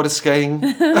 nothing. Water skiing,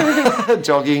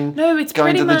 jogging, No, it's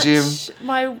going pretty to the much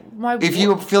gym. my. If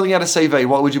you were filling out a CV,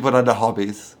 what would you put under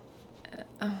hobbies?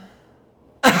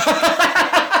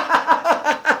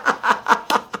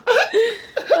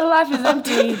 My life is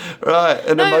empty. Right,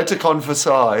 an emoticon for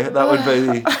sigh. That would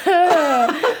be.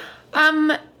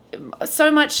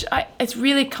 So much. It's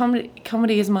really comedy.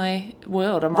 Comedy is my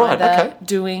world. I'm Right, either okay.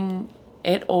 doing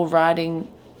it or writing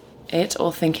it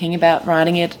or thinking about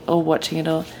writing it or watching it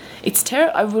or. It's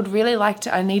terrible. I would really like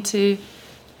to. I need to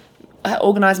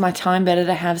organise my time better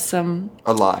to have some.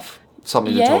 A life,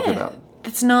 something to talk about.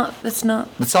 That's not. It's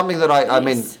something that I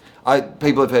mean, Yes.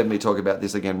 people have heard me talk about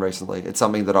this again recently. It's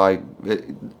something that I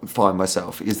find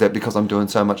myself is that because I'm doing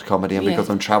so much comedy and Yeah. because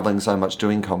I'm travelling so much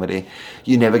doing comedy,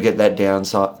 you never get that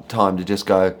time to just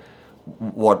go,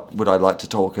 what would I like to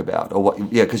talk about? Or what?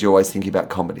 Yeah, because you're always thinking about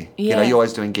comedy. You know, Yeah. you're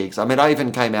always doing gigs. I mean, I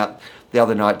even came out the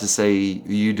other night to see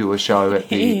you do a show at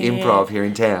the Yeah. Improv here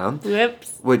in town.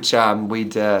 Whoops. Which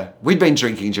we'd been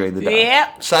drinking during the day.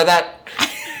 Yep. So that,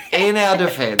 in our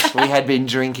defence, we had been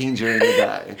drinking during the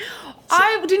day.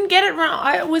 I didn't get it wrong.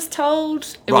 I was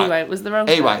told. Right. Anyway, it was the wrong.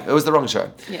 Anyway, it was the wrong show.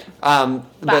 Yeah.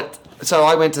 But so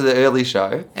I went to the early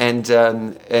show, and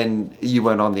you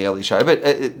weren't on the early show, but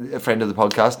a friend of the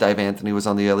podcast, Dave Anthony, was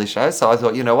on the early show. So I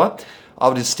thought, you know what?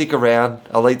 I'll just stick around.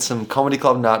 I'll eat some Comedy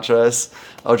Club nachos.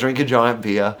 I'll drink a giant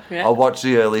beer. Yeah. I'll watch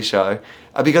the early show.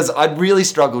 Because I'd really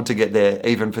struggled to get there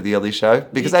even for the early show.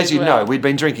 Because as did you know, well. we'd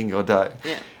been drinking all day.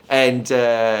 Yeah. And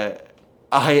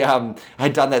I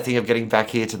had done that thing of getting back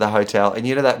here to the hotel. And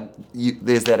you know that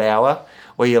there's that hour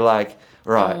where you're like,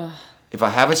 right, if I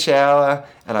have a shower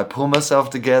and I pull myself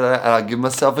together and I give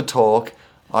myself a talk,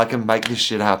 I can make this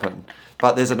shit happen.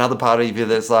 But there's another part of you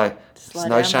that's like, there's lie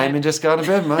no down, shame mate. in just going to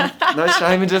bed, mate. No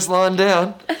shame in just lying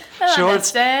down. Sure it's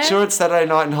Saturday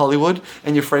night in Hollywood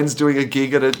and your friend's doing a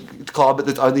gig at a club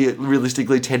that's only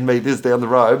realistically 10 metres down the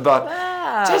road, but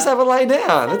just have a lay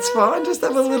down. It's fine. Just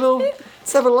have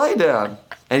a lay down.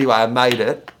 Anyway, I made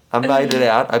it. I made it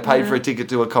out. I paid for a ticket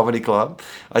to a comedy club.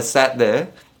 I sat there.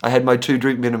 I had my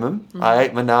 2-drink minimum. I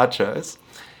ate my nachos.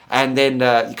 And then,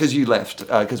 because you left,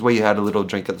 because we had a little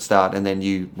drink at the start, and then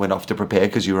you went off to prepare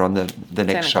because you were on the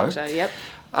next show. Yep.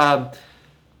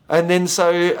 And then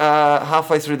so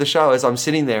halfway through the show, as I'm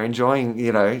sitting there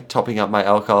enjoying, topping up my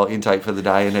alcohol intake for the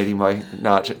day and eating my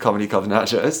Comedy Club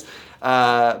nachos,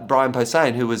 Brian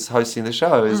Posehn, who was hosting the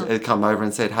show, had come over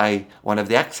and said, hey, one of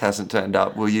the acts hasn't turned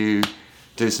up. Will you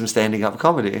do some standing up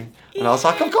comedy? And I was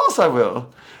like, of course I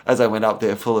will. As I went up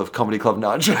there full of Comedy Club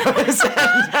nachos.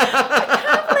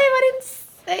 I believe I didn't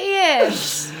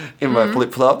see it. In my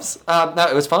flip flops. No,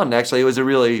 it was fun actually. It was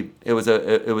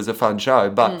a fun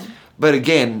show. But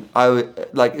again,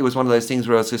 it was one of those things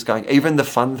where I was just going. Even the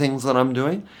fun things that I'm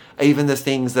doing, even the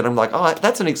things that I'm like, oh,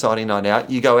 that's an exciting night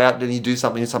out. You go out and you do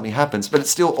something and something happens. But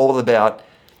it's still all about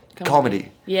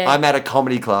comedy. Yeah. I'm at a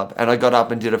comedy club and I got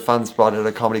up and did a fun spot at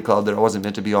a comedy club that I wasn't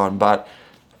meant to be on. But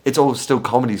it's all still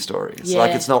comedy stories. Yeah.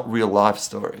 Like it's not real life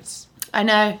stories. I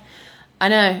know,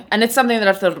 and it's something that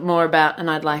I've thought more about,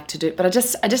 and I'd like to do, but I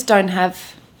just don't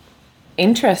have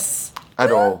interests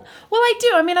At all. Well, I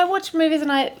do. I mean, I watch movies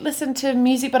and I listen to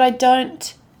music, but I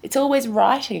don't. It's always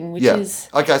writing, which is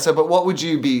okay. So, but what would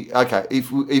you be? Okay,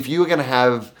 if you were going to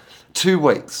have 2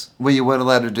 weeks where you weren't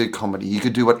allowed to do comedy, you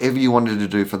could do whatever you wanted to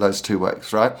do for those 2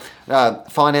 weeks, right?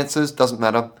 Finances doesn't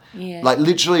matter. Yeah. Like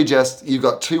literally, just you've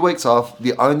got 2 weeks off.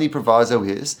 The only proviso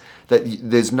is that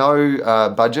there's no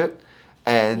budget,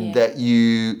 and that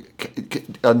you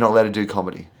are not allowed to do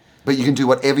comedy. But you can do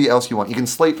whatever else you want. You can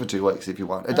sleep for 2 weeks if you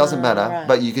want. It doesn't matter, right.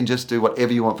 but you can just do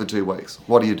whatever you want for 2 weeks.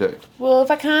 What do you do? Well, if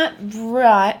I can't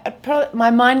write, my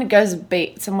mind goes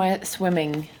beat somewhere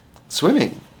swimming.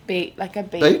 Swimming. Like a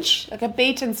beach. Beach? Like a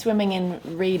beach and swimming and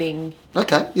reading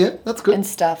Okay, yeah, that's good. and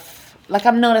stuff. Like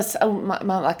I'm not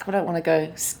like I don't want to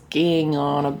go skiing or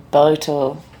on a boat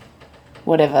or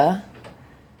whatever.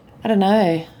 I don't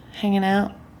know, hanging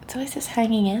out. It's always just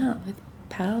hanging out with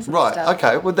pals and Right. stuff.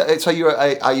 Okay. Well, so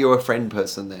are you a friend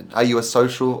person then? Are you a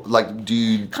social? Like, do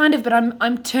you? Kind of, but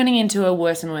I'm turning into a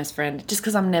worse and worse friend just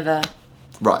because I'm never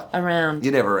Right. around.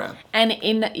 You're never around. And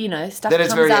in stuff. Then it's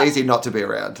comes very up. easy not to be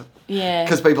around. Yeah.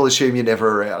 Because people assume you're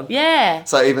never around. Yeah.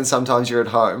 So even sometimes you're at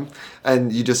home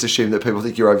and you just assume that people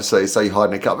think you're overseas, so you hide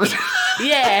in a cupboard.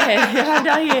 Yeah. I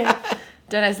know you.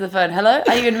 Don't answer the phone. Hello?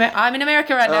 Are you in I'm in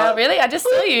America right now. Really? I just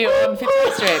saw you on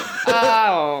 50th Street.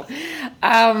 Oh.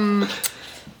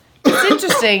 It's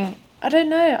interesting. I don't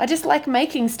know. I just like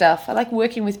making stuff. I like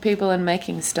working with people and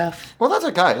making stuff. Well, that's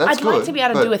okay. That's I'd good. like to be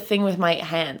able to do a thing with my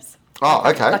hands. Oh,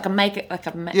 okay. Like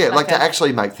to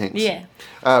actually make things. Yeah.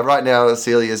 Right now,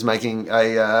 Celia is making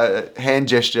a hand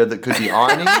gesture that could be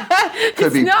ironing,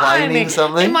 could be not planing ironing.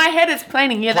 something. In my head, it's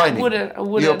planing. Yeah, Planing. that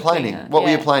would You're planing. What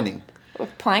were you planing? A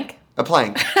plank. A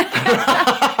plank.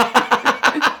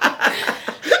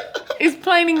 Is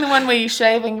planing the one where you're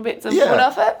shaving bits of wood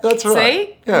off it? That's right.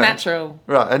 See? Yeah. Natural.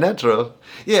 Right, a natural.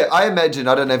 Yeah, I imagine,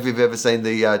 I don't know if you've ever seen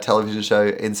the television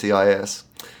show NCIS.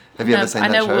 Have you ever seen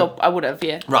that show? Well, I would have,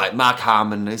 yeah. Right, Mark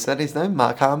Harmon. Is that his name?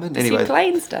 Mark Harmon? Does he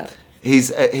plane stuff?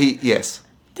 Yes.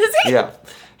 Does he? Yeah.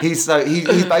 He's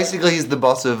basically he's the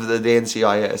boss of the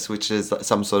NCIS, which is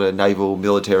some sort of naval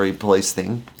military police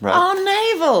thing, right?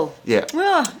 Oh, naval. Yeah.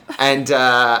 Oh. And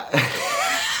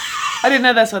I didn't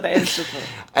know that's what that is.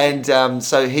 and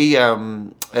so he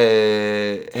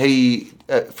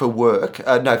for work,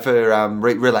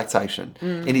 relaxation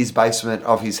in his basement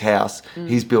of his house,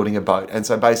 he's building a boat. And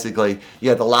so basically,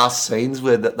 the last scenes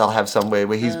where they'll have somewhere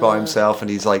where he's by himself and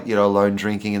he's like, alone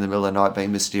drinking in the middle of the night,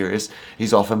 being mysterious.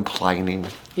 He's often planing.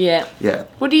 Yeah. Yeah.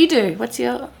 What do you do? What's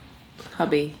your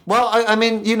hobby? Well, I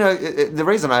mean, the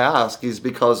reason I ask is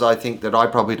because I think that I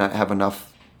probably don't have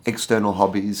enough external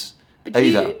hobbies. But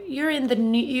either. You're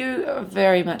in you are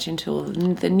very much into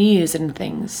the news and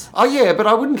things. Oh yeah, but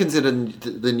I wouldn't consider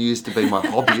the news to be my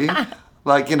hobby.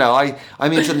 Like,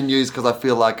 I'm into the news because I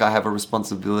feel like I have a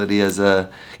responsibility as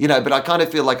a, but I kind of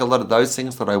feel like a lot of those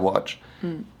things that I watch.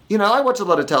 I watch a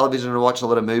lot of television and watch a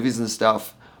lot of movies and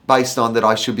stuff based on that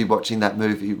I should be watching that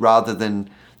movie rather than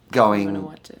going, I wanna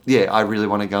watch it. Yeah, I really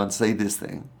want to go and see this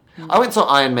thing. I went to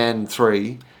Iron Man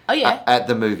 3. Oh, yeah. At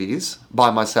the movies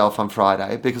by myself on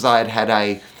Friday because I had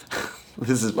a.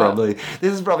 This is probably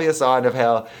a sign of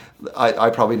how I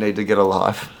probably need to get a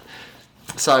life.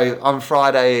 So on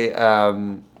Friday,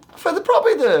 for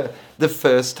the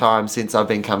first time since I've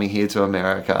been coming here to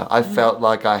America, I felt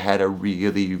like I had a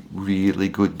really, really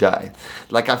good day.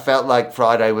 Like I felt like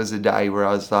Friday was a day where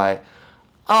I was like,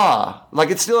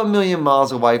 it's still a million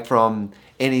miles away from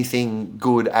anything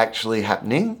good actually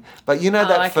happening. But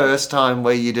first time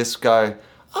where you just go,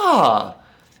 all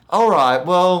right,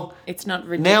 well, it's not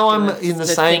ridiculous. Now I'm in the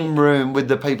same room with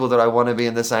the people that I want to be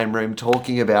in the same room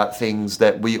talking about things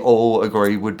that we all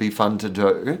agree would be fun to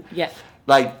do. Yeah.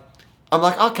 Like, I'm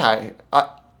like, okay.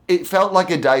 It felt like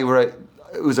a day where it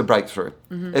was a breakthrough.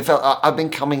 It felt, I've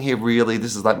been coming here really,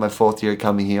 this is like my 4th year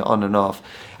coming here on and off.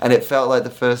 And it felt like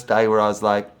the first day where I was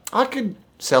like, I could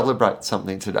celebrate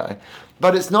something today.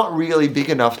 But it's not really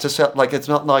big enough to it's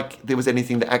not like there was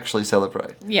anything to actually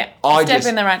celebrate. Yeah, step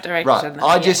in the right direction. Right,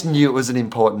 I just knew it was an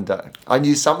important day. I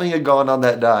knew something had gone on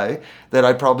that day that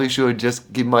I probably should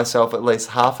just give myself at least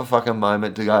half a fucking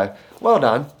moment to go, well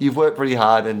done, you've worked pretty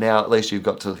hard and now at least you've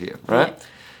got till here, right? Yeah.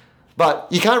 But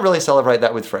you can't really celebrate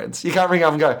that with friends. You can't ring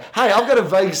up and go, hey, I've got a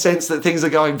vague sense that things are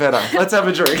going better. Let's have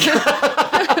a drink.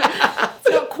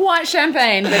 Quite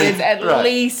champagne, but it's at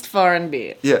least foreign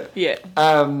beer. Yeah. Yeah.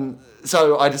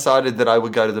 So I decided that I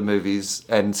would go to the movies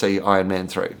and see Iron Man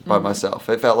 3 by myself.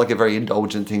 It felt like a very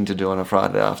indulgent thing to do on a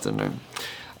Friday afternoon.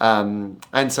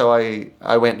 And so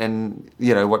I went and,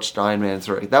 watched Iron Man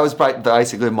 3. That was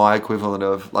basically my equivalent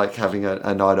of like having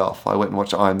a night off. I went and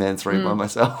watched Iron Man 3 by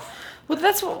myself.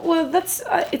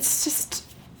 It's just,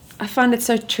 I find it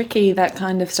so tricky, that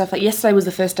kind of stuff. Like yesterday was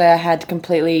the first day I had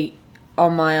completely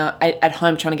on my at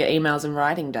home trying to get emails and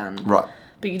writing done. Right.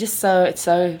 But it's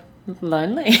so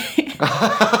lonely.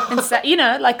 And so,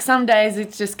 like some days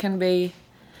it just can be.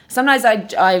 Sometimes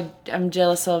I'm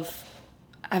jealous of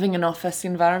having an office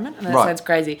environment, and that sounds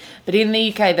crazy. But in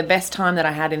the UK, the best time that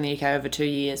I had in the UK over 2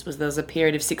 years was there was a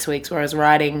period of 6 weeks where I was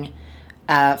writing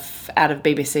out of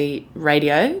BBC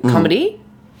radio comedy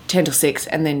 10 till 6,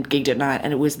 and then gigged at night,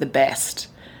 and it was the best.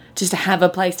 Just to have a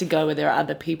place to go where there are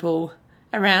other people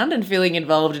around and feeling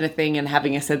involved in a thing and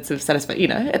having a sense of satisfaction,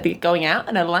 at the going out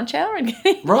and at a lunch hour and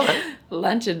getting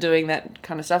lunch and doing that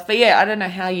kind of stuff. But yeah, I don't know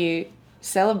how you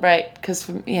celebrate because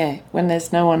when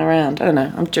there's no one around, I don't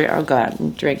know. I'll go out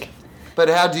and drink. But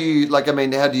how do you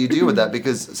deal with that?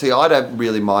 Because see, I don't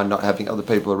really mind not having other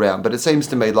people around, but it seems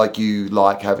to me like you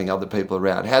like having other people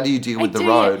around. How do you deal with the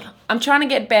road? I'm trying to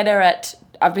get better at.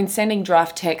 I've been sending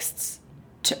draft texts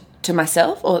to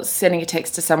myself, or sending a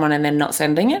text to someone and then not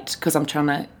sending it because I've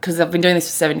been doing this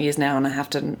for 7 years now, and I have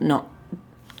to not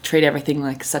treat everything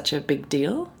like such a big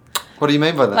deal. What do you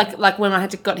mean by that? Like when I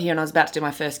got here and I was about to do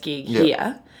my first gig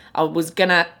here,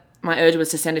 my urge was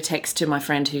to send a text to my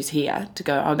friend who's here to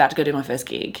go, I'm about to go do my first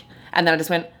gig. And then I just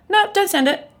went, no, don't send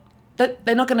it.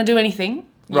 They're not going to do anything.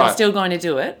 You're still going to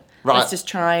do it. Right. Let's just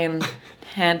try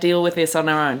and deal with this on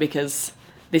our own because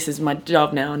this is my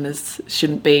job now and this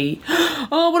shouldn't be,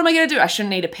 oh, what am I going to do? I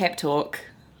shouldn't need a pep talk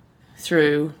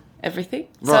through everything.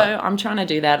 Right. So I'm trying to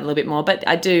do that a little bit more. But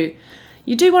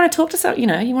you do want to talk to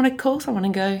someone, you want to call someone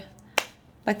and go,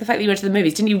 like the fact that you went to the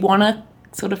movies, didn't you want to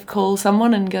sort of call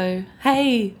someone and go,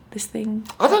 hey, this thing?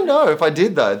 I don't know if I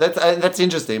did, though. That's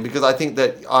interesting because I think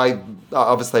that I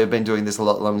obviously have been doing this a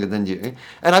lot longer than you.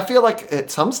 And I feel like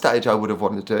at some stage I would have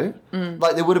wanted to.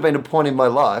 Like there would have been a point in my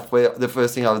life where the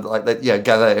first thing I would like,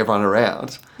 gather everyone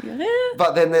around. Yeah.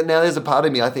 But then now there's a part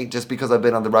of me, I think, just because I've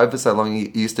been on the road for so long, you're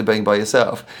used to being by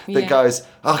yourself, that goes,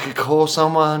 I could call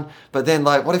someone, but then,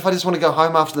 like, what if I just want to go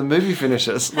home after the movie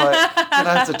finishes? Like, then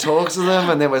I have to talk to them,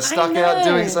 and then we're stuck out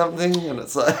doing something, and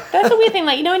it's like... That's a weird thing.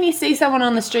 Like, when you see someone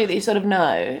on the street that you sort of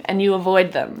know, and you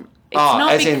avoid them, it's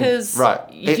not because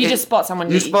if you just spot someone...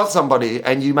 You spot somebody,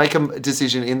 and you make a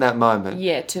decision in that moment.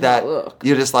 Yeah, to that look.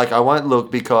 You're just like, I won't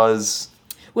look because...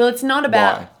 Well, it's not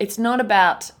about... Why? It's not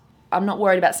about... I'm not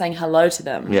worried about saying hello to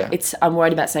them. Yeah. I'm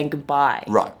worried about saying goodbye.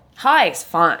 Right. Hi, it's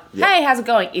fine. Yeah. Hey, how's it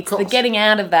going? It's the getting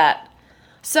out of that.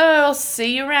 So I'll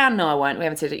see you around. No, I won't. We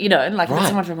haven't said it. And like if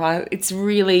someone from home, it's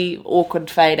really awkward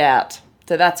fade out.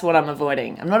 So that's what I'm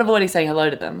avoiding. I'm not avoiding saying hello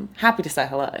to them. Happy to say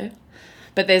hello.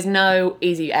 But there's no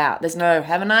easy out. There's no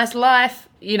have a nice life.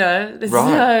 There's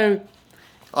no...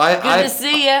 Good to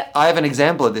see you. I have an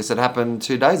example of this that happened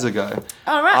 2 days ago.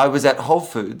 All right. I was at Whole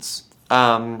Foods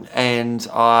and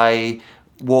I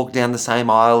walked down the same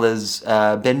aisle as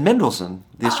Ben Bendelsohn,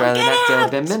 the Australian actor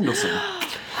Ben Bendelsohn.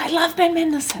 I love Ben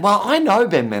Bendelsohn. Well, I know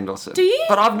Ben Bendelsohn. Do you?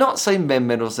 But I've not seen Ben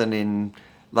Bendelsohn in...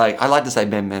 Like, I like to say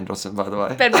Ben Mendelsohn, by the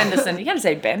way. Ben Mendelsohn. You got to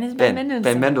say Ben. Is Ben Mendelsohn?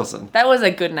 Ben Mendelsohn. That was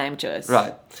a good name choice.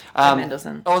 Right. Ben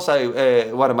Mendelsohn.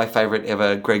 Also, one of my favourite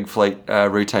ever Greg Fleet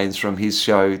routines from his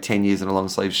show 10 Years in a Long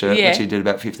Sleeve Shirt, which he did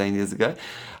about 15 years ago,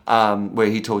 where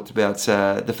he talked about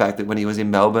the fact that when he was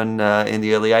in Melbourne in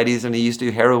the early 80s and he used to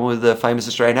do heroin with a famous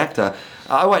Australian actor.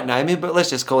 I won't name him, but let's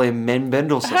just call him Men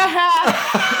Bendelsohn.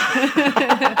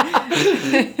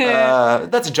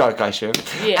 That's a joke, I assume.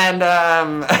 Yeah.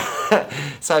 And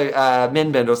so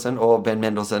Men Bendelsohn or Ben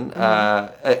Mendelsohn,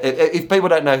 if people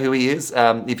don't know who he is,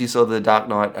 if you saw The Dark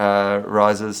Knight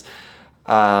Rises,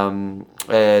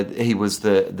 he was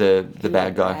the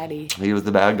bad guy. Baddie. He was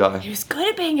the bad guy. He was good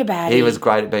at being a baddie. He was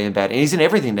great at being a baddie. And he's in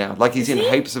everything now. Like, he's in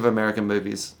heaps of American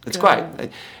movies. It's great.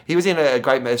 He was in a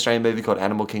great Australian movie called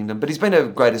Animal Kingdom, but he's been a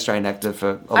great Australian actor for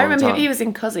a long time. I remember he was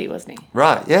in Cosy, wasn't he?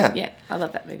 Right, yeah. Yeah, I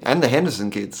love that movie. And the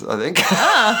Henderson Kids, I think.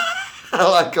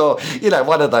 Like,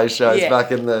 one of those shows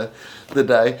back in the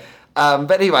day.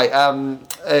 But anyway,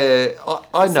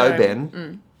 I know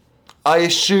Ben. I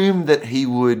assume that he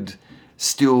would...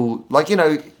 still, like,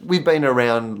 we've been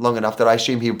around long enough that I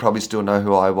assume he would probably still know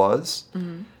who I was.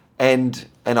 Mm-hmm. And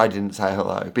I didn't say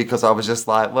hello because I was just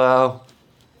like, well,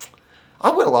 I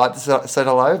would have liked to say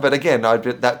hello, but again,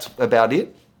 that's about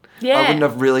it. Yeah. I wouldn't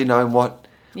have really known what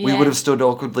we would have stood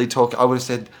awkwardly talking. I would have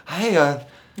said, hey,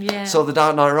 saw The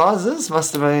Dark Knight Rises.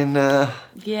 Must have been,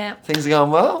 things are going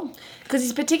well.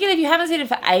 Because particularly if you haven't seen it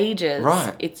for ages,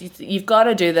 right? You've got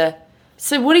to do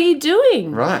so what are you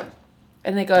doing? Right.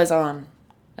 And it goes on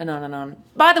and on and on.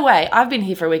 By the way, I've been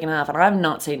here for a week and a half and I have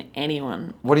not seen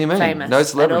anyone. What do you mean? Famous no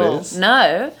celebrities?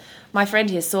 No. My friend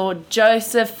here saw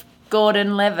Joseph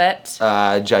Gordon-Levitt.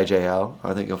 JJL,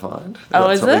 I think you'll find. Oh,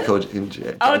 That's is what it? we call him. Do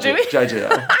we?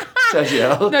 JJL.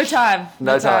 JJL. No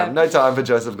time. No time for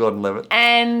Joseph Gordon-Levitt.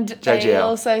 And JJL. they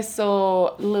also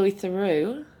saw Louis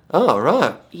Theroux. Oh,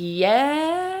 right.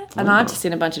 Yeah. And I've just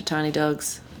seen a bunch of tiny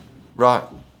dogs. Right.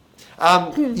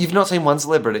 You've not seen one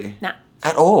celebrity? No.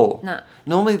 At all? No.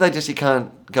 Normally you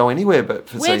can't go anywhere but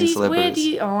for seeing celebrities. Where do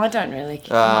you... Oh, I don't really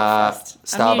care.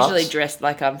 Starbucks. I'm usually dressed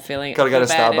like I'm feeling... Gotta go to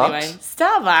bad Starbucks? Anyway.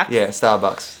 Starbucks? Yeah,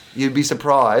 Starbucks. You'd be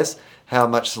surprised how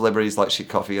much celebrities like shit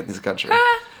coffee in this country. So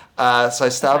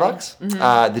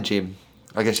Starbucks, the gym.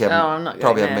 I guess you haven't,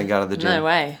 probably haven't been going to the gym. No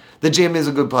way. The gym is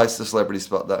a good place to celebrity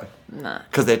spot though. No.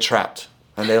 Because they're trapped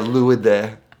and they're lured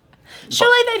there.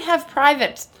 Surely they'd have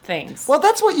private things. Well,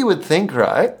 that's what you would think,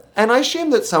 right? And I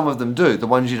assume that some of them do, the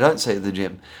ones you don't see at the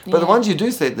gym. But the ones you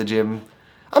do see at the gym,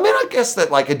 I mean, I guess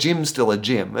that, like, a gym's still a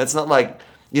gym. It's not like,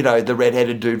 the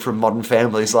red-headed dude from Modern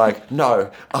Family's like, no,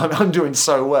 I'm doing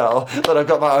so well that I've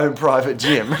got my own private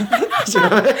gym. Do you know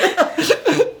what I mean?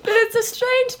 But it's a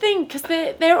strange thing because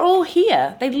they're all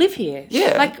here. They live here.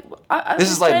 Yeah. Like,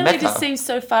 this is like Mecca. just seems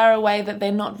so far away that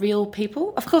they're not real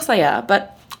people. Of course they are,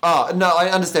 but... Oh, no, I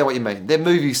understand what you mean. They're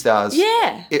movie stars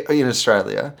in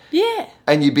Australia. Yeah.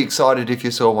 And you'd be excited if you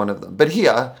saw one of them. But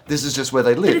here, this is just where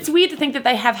they live. But it's weird to think that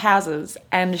they have houses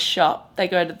and a shop. They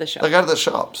go to the shop. They go to the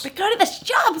shops. They go to the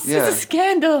shops. Yeah. It's a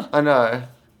scandal. I know.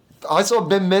 I saw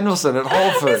Ben Bendelsohn at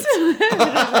Whole Foods.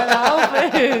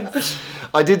 Whole Foods.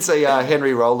 I did see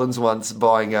Henry Rollins once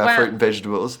buying fruit and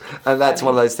vegetables, and that's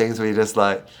one of those things where you're just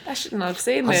like, I shouldn't have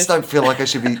seen I this. just don't feel like he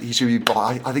should be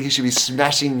I think he should be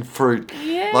smashing fruit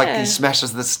like he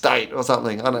smashes the state or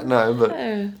something. I don't know, but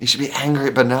he should be angry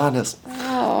at bananas.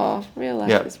 Oh, real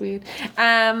life is weird.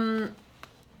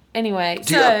 Anyway,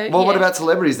 what about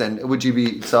celebrities then? Would you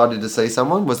be excited to see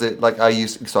someone? Was it like, are you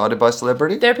excited by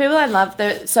celebrity? There are people I love.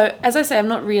 So, as I say, I'm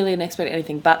not really an expert at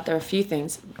anything, but there are a few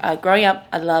things. Growing up,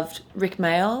 I loved Rick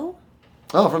Mayall.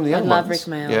 Oh, from the young ones. I love Rick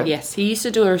Mayall. Yeah. Yes, he used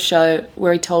to do a show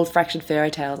where he told fractured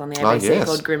fairy tales on the ABC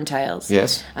called Grim Tales.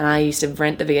 Yes. And I used to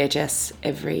rent the VHS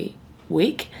every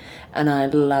week, and I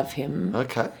love him.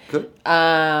 Okay, good.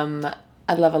 I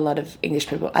love a lot of English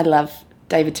people. I love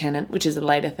David Tennant, which is a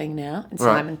later thing now, and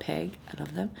Simon Pegg. I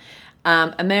love them.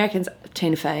 Americans,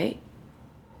 Tina Fey,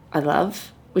 I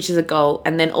love, which is a goal.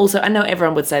 And then also, I know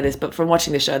everyone would say this, but from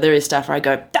watching the show, there is stuff where I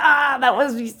go,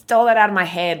 you stole that out of my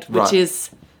head, which is,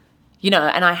 and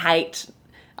I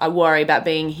worry about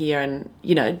being here and,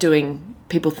 doing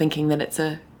people thinking that it's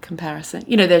a comparison.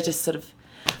 They're just sort of,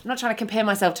 I'm not trying to compare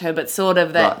myself to her, but sort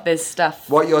of that there's stuff.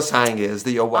 What you're saying is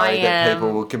that you're worried that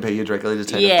people will compare you directly to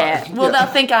Tina Fey. Yeah, well, they'll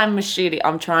think I'm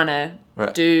trying to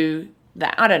do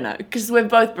that. I don't know, because we're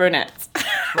both brunettes.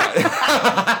 Right.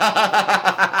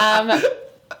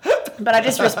 But I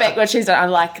just respect what she's done. I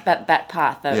like that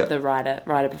path, the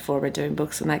writer before we're doing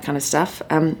books and that kind of stuff.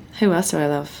 Who else do I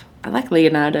love? I like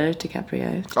Leonardo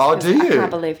DiCaprio. Oh, do you? I can't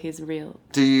believe he's real.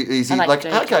 Do you? Is he like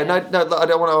okay? No, I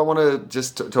don't want. I want to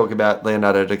just talk about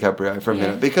Leonardo DiCaprio for a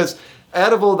minute, because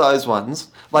out of all those ones,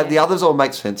 the others all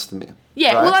make sense to me.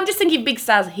 Yeah, right? Well, I'm just thinking big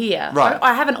stars here. Right.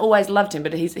 I haven't always loved him,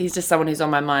 but he's just someone who's on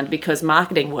my mind because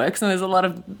marketing works, and there's a lot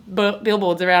of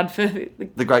billboards around for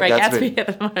the Great Gatsby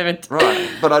at the moment. Right.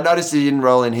 But I noticed you didn't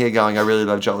roll in here going, I really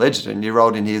love Joel Edgerton. You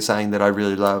rolled in here saying that I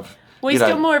really love... Well, he's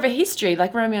got more of a history.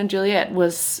 Like Romeo and Juliet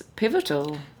was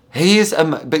pivotal. He is,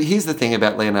 but here's the thing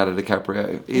about Leonardo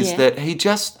DiCaprio is that he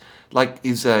just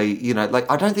is a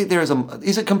I don't think there is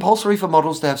is it compulsory for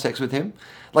models to have sex with him?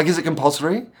 Is it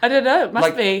compulsory? I don't know. It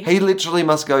must be. He literally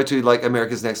must go to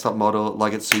America's Next Top Model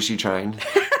at Sushi Train.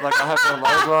 I'll have one of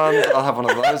those ones. I'll have one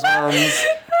of those ones.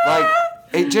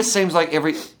 It just seems like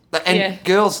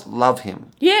girls love him.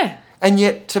 Yeah. And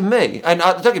yet, to me, and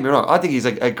don't get me wrong, I think he's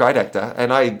a great actor,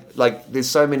 and there's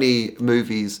so many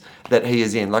movies that he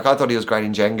is in. I thought he was great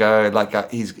in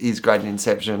Django, he's great in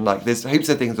Inception, there's heaps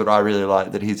of things that I really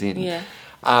like that he's in. Yeah.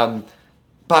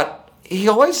 But he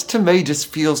always, to me, just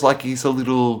feels like he's a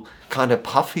little kind of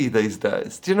puffy these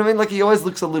days. Do you know what I mean? He always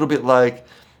looks a little bit like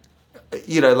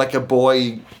a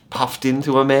boy puffed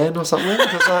into a man or something.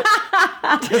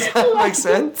 Does that make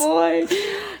sense? Boy.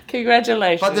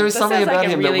 Congratulations. But there is something about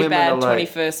him that women bad are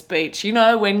 21st speech.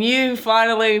 When you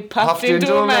finally puffed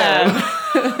into a man.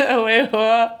 We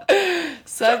were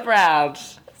so proud.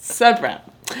 So proud.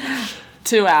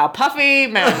 To our puffy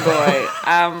man boy.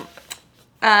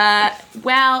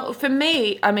 Well, for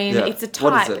me, it's a type.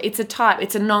 What is it? It's a type.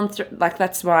 It's a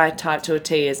that's my type to a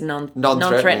T is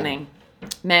non-threatening.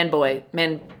 Man.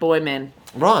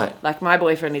 Right. My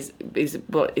boyfriend is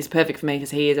perfect for me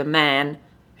because he is a man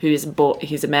he's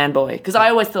a man boy. Because I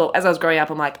always thought, as I was growing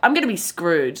up, I'm going to be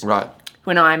screwed. Right.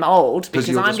 When I'm old, because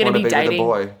I'm going to be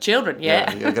dating children.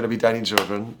 Yeah. You're going to be dating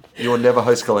children. You'll never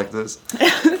host collectors.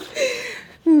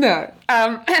 No.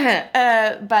 But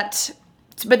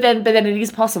then it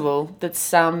is possible that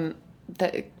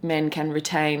that men can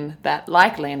retain that,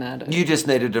 like Leonardo. You just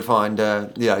needed to find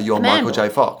your Michael J.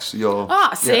 Fox.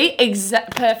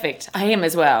 Perfect. I am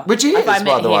as well. Which he is,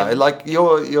 by the way.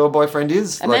 Your boyfriend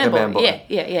is a man boy.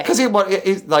 Yeah. Because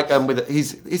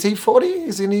is he 40?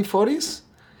 Is he in his 40s?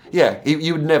 Yeah,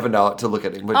 you would never know it to look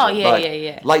at him, would you?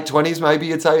 Yeah. Late 20s maybe,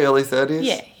 you'd say, early 30s?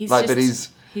 Yeah,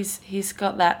 he's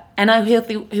got that. And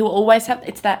he'll always have,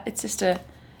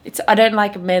 I don't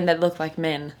like men that look like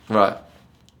men. Right.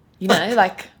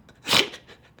 I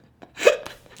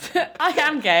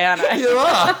am gay, aren't I? You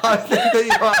are. I think that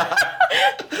you are.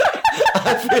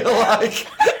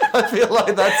 I feel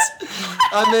like that's.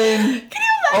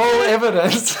 All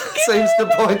evidence seems to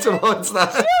point towards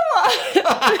that. Now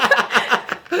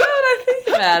that I think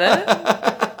about it,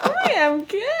 I am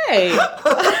gay.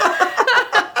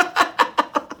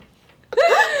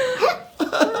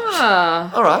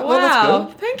 All right, well, that's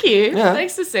good. Thank you. Yeah.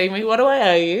 Thanks for seeing me. What do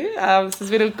I owe you? This has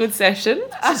been a good session.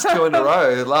 Just 2 in a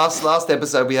row. Last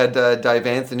episode we had Dave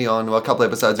Anthony on. Well, a couple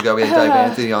episodes ago we had Dave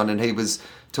Anthony on, and he was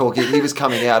talking. He was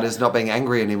coming out as not being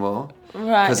angry anymore.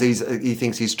 Right. Because he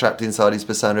thinks he's trapped inside his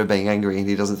persona of being angry, and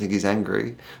he doesn't think he's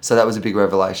angry. So that was a big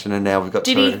revelation, and now we've got.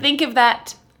 Did he think of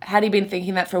that Had he been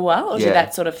thinking that for a while, or did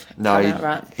that sort of come out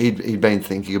right? He'd been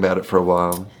thinking about it for a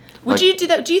while. Would you do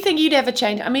that? Do you think you'd ever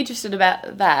change? I'm interested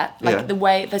about that, like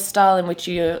the style in which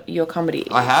your comedy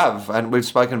is. I have, and we've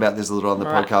spoken about this a little on the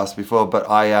podcast before. But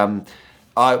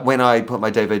when I put my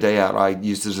DVD out, I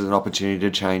used it as an opportunity to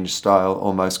change style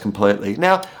almost completely.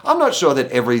 Now, I'm not sure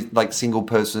that every single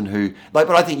person who but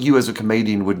I think you as a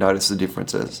comedian would notice the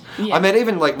differences. Yeah. I mean,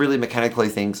 even really mechanically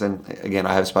things, and again,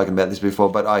 I have spoken about this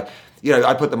before, but I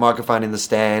put the microphone in the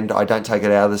stand. I don't take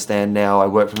it out of the stand now. I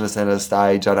work from the centre of the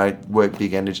stage. I don't work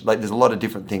big energy. There's a lot of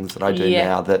different things that I do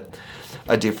now that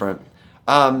are different.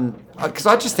 Because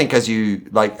I just think as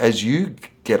you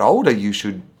get older, you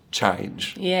should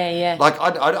change. Yeah.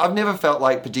 I've never felt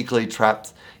particularly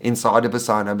trapped inside a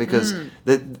persona because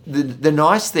the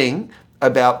nice thing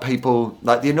about people,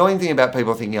 the annoying thing about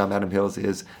people thinking I'm Adam Hills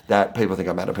is that people think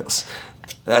I'm Adam Hills.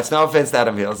 That's no offence to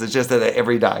Adam Hills. It's just that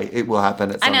every day it will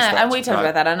happen at some stage. I know, and we talked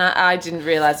about that, and I didn't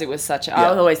realise it was such I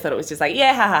always thought it was just ha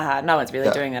ha ha, no one's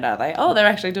really doing that, are they? Oh, they're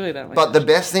actually doing that. But the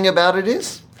best thing about it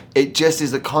is, it just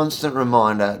is a constant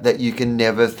reminder that you can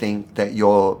never think that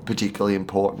you're particularly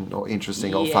important or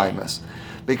interesting or famous.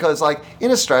 Because,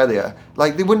 in Australia,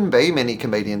 there wouldn't be many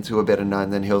comedians who are better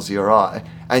known than Hillsy or I,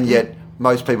 and yet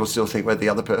most people still think we're the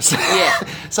other person. Yeah.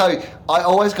 So I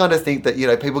always kind of think that,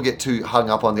 people get too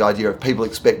hung up on the idea of people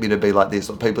expect me to be like this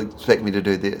or people expect me to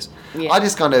do this. Yeah. I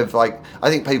just kind of, I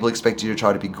think people expect you to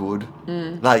try to be good.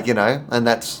 And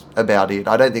that's about it.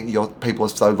 I don't think people are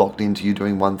so locked into you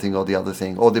doing one thing or the other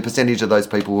thing, or the percentage of those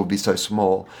people will be so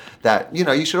small that,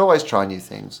 you should always try new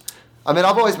things. I mean,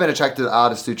 I've always been attracted to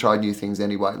artists who try new things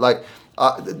anyway.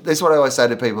 That's what I always say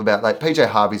to people about, PJ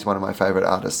Harvey's one of my favourite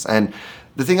artists, and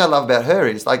the thing I love about her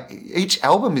is, each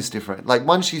album is different.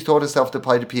 One, she taught herself to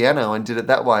play the piano and did it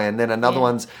that way, and then another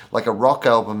one's a rock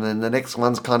album, and the next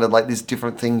one's kind of this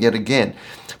different thing yet again.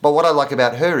 But what I like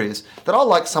about her is that I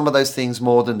like some of those things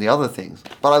more than the other things.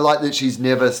 But I like that she's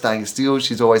never staying still.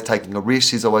 She's always taking a risk.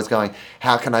 She's always going,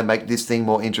 how can I make this thing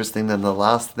more interesting than the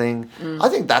last thing? I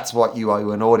think that's what you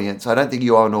owe an audience. I don't think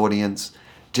you owe an audience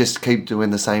just keep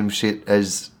doing the same shit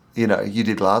as you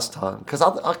did last time. Because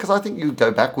I think you go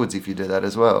backwards if you do that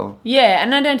as well. Yeah,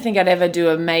 and I don't think I'd ever do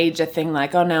a major thing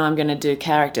now I'm going to do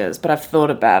characters. But I've thought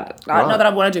about it. Right. Not that I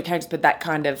want to do characters, but that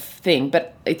kind of thing.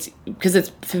 But it's because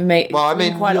it's, for me, well, I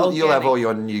mean, you'll have all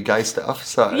your new gay stuff.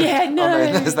 So, yeah, no. I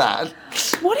mean, there's that.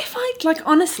 What if I,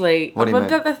 honestly... What do you mean?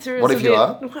 What if you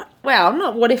are? Well, I'm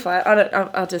not... What if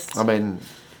I'll just... I mean,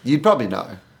 you'd probably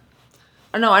know.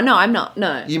 No, I know, I'm not,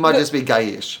 no. You might just be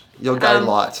gayish. You're gay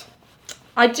light.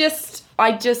 I just.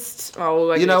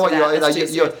 Oh, you know what?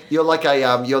 You're like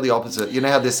a. You're the opposite. You know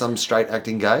how there's some straight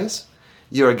acting gays?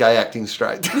 You're a gay acting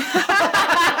straight.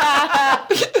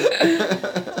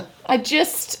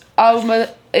 It's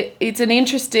an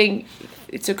interesting.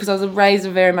 It's because I was raised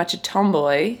very much a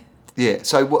tomboy. Yeah.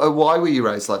 So why were you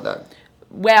raised like that?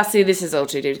 Well, see, this is all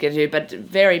too deep to get into, but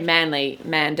very manly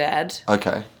man dad.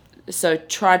 Okay. So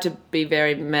tried to be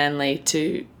very manly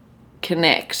to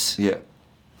connect. Yeah.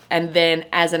 And then,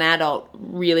 as an adult,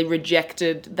 really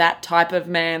rejected that type of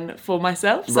man for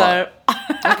myself. Right. So,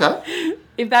 okay,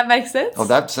 if that makes sense. Oh,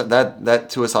 that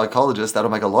to a psychologist,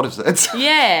 that'll make a lot of sense.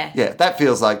 Yeah. Yeah, that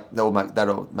feels like that'll make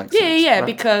sense. Yeah, right?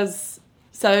 Because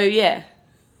so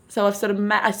I've sort of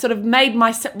made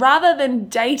myself, rather than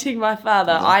dating my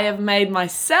father, I have made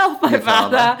myself my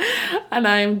father, and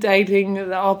I am dating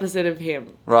the opposite of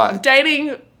him. Right. I'm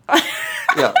dating.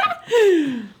 Yeah.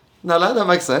 No, that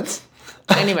makes sense.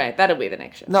 Anyway, that'll be the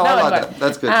next show. No, I like that.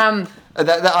 That's good.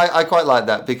 I quite like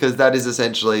that because that is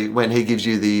essentially when he gives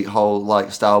you the whole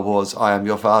Star Wars, I am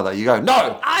your father. You go,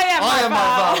 no, I am my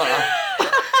father.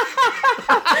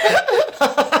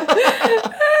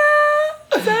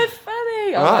 So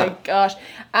funny. Oh my gosh.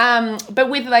 But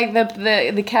with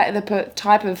the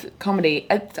type of comedy,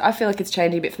 I feel like it's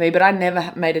changing a bit for me. But I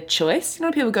never made a choice.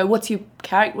 People go, "What's your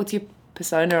character? What's your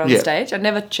persona on stage?" I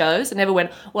never chose. I never went,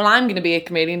 well, I'm going to be a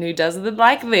comedian who does it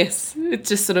like this. It's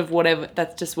just sort of whatever.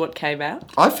 That's just what came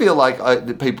out. I feel like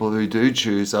the people who do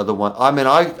choose are the one. I mean,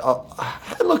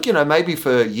 look, maybe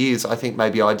for years, I think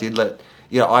maybe I did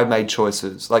I made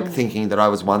choices, thinking that I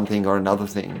was one thing or another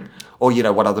thing. Or,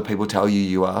 what other people tell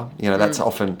you are. That's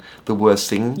often the worst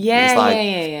thing. Yeah,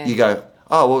 yeah. You go,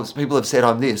 oh, well, people have said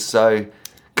I'm this, so...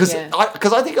 Because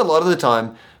I think a lot of the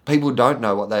time, people don't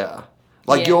know what they are.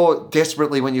 You're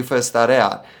desperately, when you first start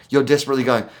out, you're desperately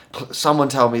going, someone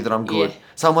tell me that I'm good. Yeah.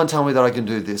 Someone tell me that I can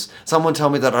do this. Someone tell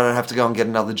me that I don't have to go and get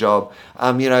another job.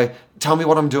 Tell me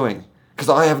what I'm doing. Because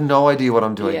I have no idea what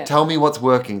I'm doing. Yeah. Tell me what's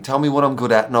working. Tell me what I'm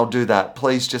good at and I'll do that.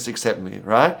 Please just accept me,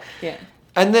 right? Yeah.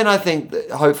 And then I think that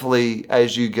hopefully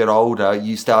as you get older,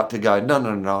 you start to go, no,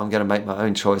 I'm going to make my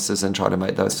own choices and try to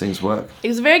make those things work. It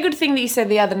was a very good thing that you said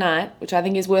the other night, which I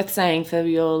think is worth saying for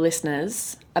your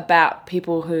listeners, about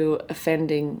people who are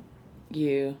offending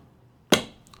you.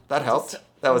 That helped.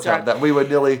 That was how that we were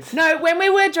nearly... No, when we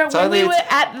were drunk, when we were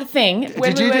at the thing...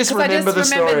 Did you just remember the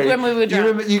story? When we were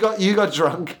drunk. You got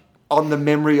drunk on the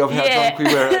memory of how drunk we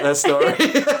were at that story.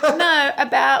 No,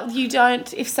 about you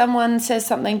don't... If someone says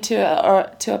something to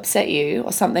upset you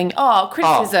or something...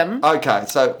 criticism. Oh, okay,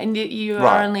 so... And you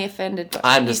are only offended by...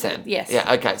 I understand. Yes.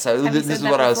 Yeah, okay, so this is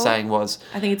what I was saying was...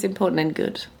 I think it's important and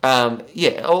good.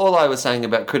 All I was saying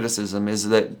about criticism is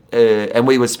that... and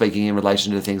we were speaking in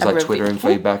relation to things like Twitter and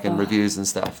feedback and reviews and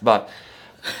stuff, but...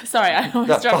 Sorry, I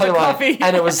almost dropped the coffee.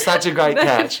 And it was such a great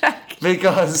catch.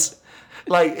 Because...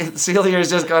 Like, Celia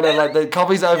is just kind of like, the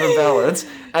coffee's overbalanced,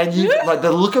 and you, like,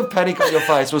 the look of panic on your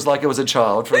face was like it was a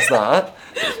child for a start.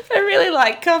 I really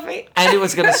like coffee. And it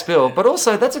was going to spill. But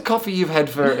also, that's a coffee you've had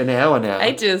for an hour now.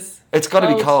 Ages. It's got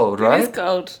to be cold, right? It is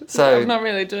cold. So I'm not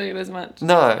really doing it as much.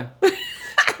 No.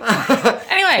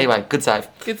 Anyway, good save.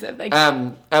 Good save, thank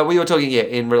you. We were talking,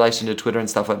 in relation to Twitter and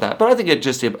stuff like that, but I think it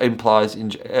just applies in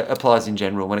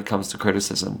general when it comes to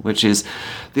criticism, which is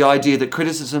the idea that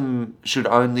criticism should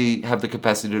only have the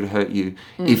capacity to hurt you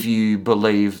if you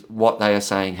believe what they are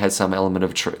saying has some element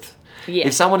of truth. Yeah.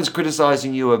 If someone is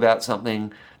criticising you about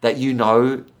something that you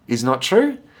know is not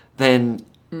true, then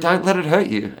don't let it hurt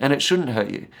you, and it shouldn't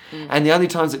hurt you. And the only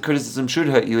times that criticism should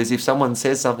hurt you is if someone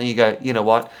says something, you go, you know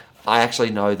what, I actually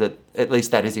know that at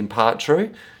least that is in part true,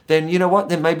 then you know what,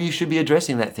 then maybe you should be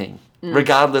addressing that thing,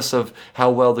 regardless of how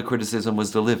well the criticism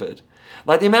was delivered.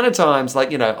 Like the amount of times,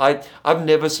 like, I've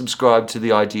never subscribed to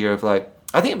the idea of like,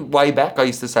 I think way back I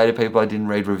used to say to people I didn't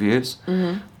read reviews,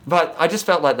 but I just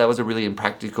felt like that was a really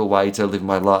impractical way to live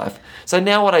my life. So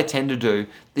now what I tend to do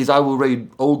is I will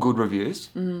read all good reviews.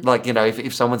 Like,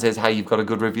 if someone says, hey, you've got a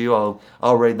good review,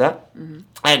 I'll read that.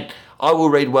 And I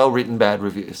will read well-written bad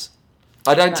reviews.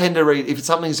 I don't tend to read, if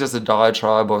something's just a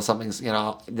diatribe or something's,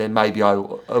 then maybe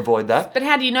I'll avoid that. But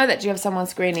how do you know that? Do you have someone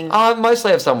screening? I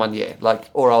mostly have someone,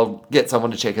 or I'll get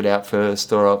someone to check it out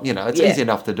first, or, it's easy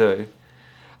enough to do.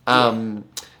 And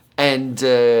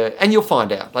you'll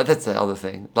find out. Like, that's the other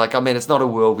thing. Like, I mean, it's not a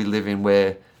world we live in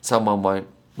where someone won't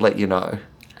let you know.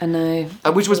 I know.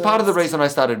 Which was part of the reason I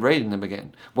started reading them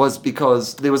again, was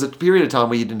because there was a period of time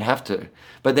where you didn't have to.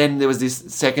 But then there was this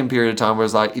second period of time where it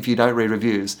was like, if you don't read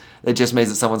reviews, it just means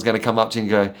that someone's going to come up to you and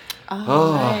go,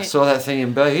 I saw that thing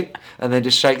in Beat, and then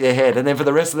just shake their head. And then for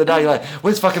the rest of the day, you're like,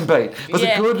 where's fucking Beat? Was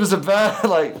it good? Was it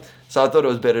bad? So I thought it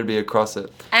was better to be across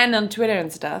it. And on Twitter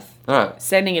and stuff. All right.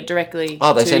 Sending it directly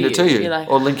Oh, they send it to you. Like,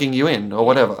 or linking you in or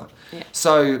whatever. Yeah.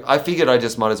 So I figured I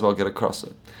just might as well get across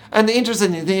it. And the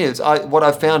interesting thing is, what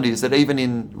I've found is that even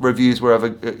in reviews where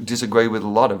I've disagreed with a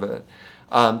lot of it,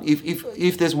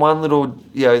 if there's one little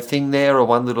thing there or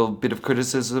one little bit of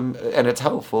criticism and it's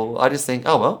helpful, I just think,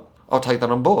 oh well, I'll take that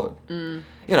on board.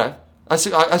 I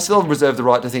still reserve the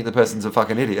right to think the person's a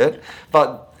fucking idiot,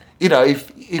 but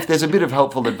if there's a bit of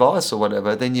helpful advice or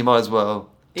whatever, then you might as well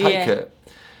take it.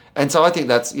 And so I think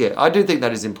I do think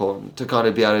that is important to kind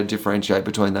of be able to differentiate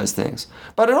between those things.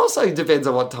 But it also depends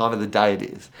on what time of the day it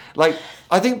is. Like,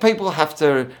 I think people have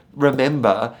to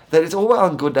remember that it's all well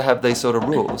and good to have these sort of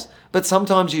rules, but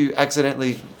sometimes you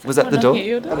accidentally... Was that the door?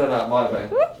 I don't know, it might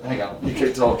be. Hang on, you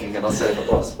keep talking and I'll see if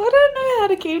it was. I don't know how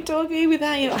to keep talking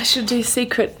without you. I should do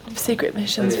secret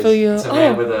missions for you. It's a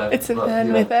man with a... It's a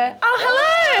man with a... Oh,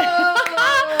 hello!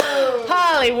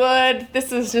 Hollywood,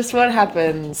 this is just what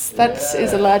happens. That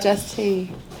is a large-ass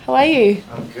tea. How are you?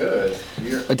 I'm good.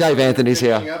 Dave Anthony's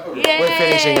here. Yay! We're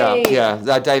finishing up.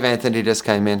 Yeah, Dave Anthony just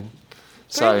came in.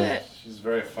 So... She's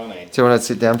very funny. Do you want to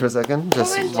sit down for a second,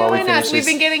 just while we finish this?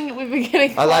 We've been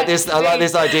getting. I like this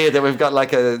idea that we've got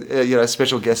like a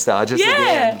special guest star. Just at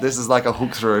the end. This is like a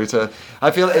hook through to.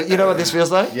 I feel what this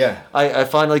feels like. Yeah. I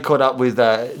finally caught up with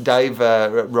Dave.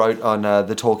 Wrote on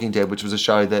The Talking Dead, which was a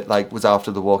show that was after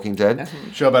The Walking Dead.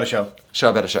 Show about a show. Show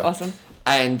about a show. Awesome.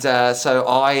 And so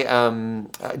I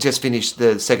just finished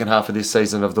the second half of this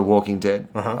season of The Walking Dead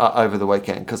over the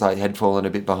weekend because I had fallen a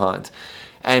bit behind.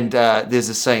 And there's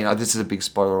a scene, this is a big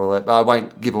spoiler alert, but I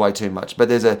won't give away too much, but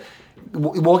there's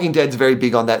Walking Dead's very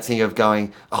big on that thing of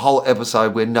going a whole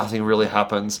episode where nothing really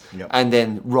happens, and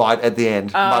then right at the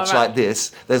end, like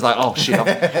this, there's like, oh shit,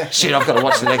 I've got to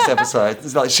watch the next episode.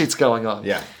 There's like shit's going on.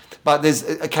 Yeah. But there's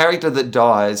a character that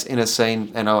dies in a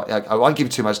scene, and I won't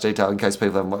give too much detail in case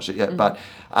people haven't watched it yet, but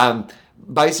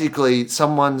basically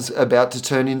someone's about to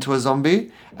turn into a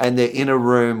zombie and they're in a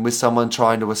room with someone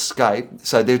trying to escape.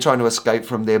 So they're trying to escape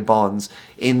from their bonds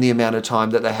in the amount of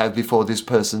time that they have before this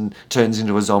person turns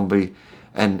into a zombie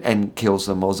and kills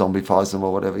them or zombifies them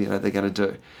or whatever, you know, they're going to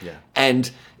do. Yeah.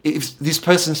 And if this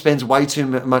person spends way too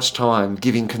much time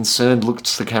giving concerned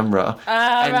looks to the camera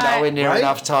and nowhere near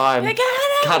enough time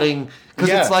cutting...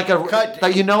 Because it's like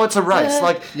like you know it's a race.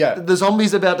 Like the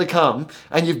zombie's about to come,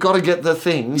 and you've got to get the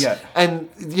things. Yeah. And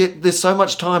yet there's so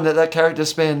much time that character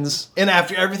spends. And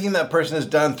after everything that person has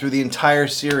done through the entire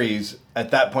series, at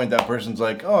that point, that person's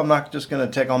like, "Oh, I'm not just going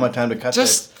to take all my time to cut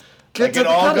this." Get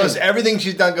to everything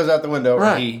she's done goes out the window,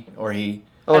 or he. He or she.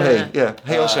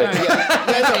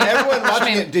 Everyone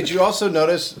watching it, did you also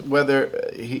notice whether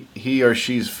he or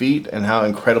she's feet and how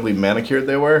incredibly manicured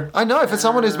they were? I know, for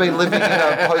someone who's been living in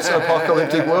a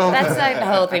post-apocalyptic world. That's like the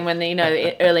whole thing when,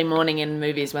 early morning in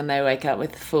movies when they wake up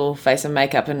with full face of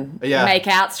makeup and make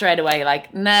out straight away,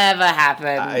 like, never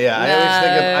happened.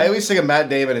 I always think of Matt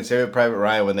Damon and Saving Private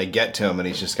Ryan when they get to him and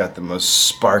he's just got the most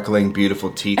sparkling,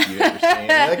 beautiful teeth you've ever seen.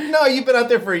 You're like, no, you've been out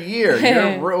there for a year.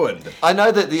 You're ruined. I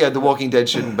know that The Walking Dead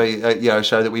shouldn't be a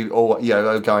show that we all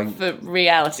are going for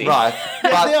reality, right?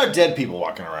 But they are dead people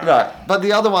walking around, right? But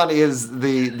the other one is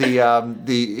the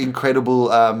incredible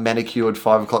manicured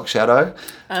 5 o'clock shadow.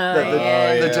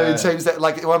 The dude seems that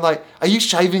like I'm like, are you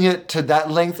shaving it to that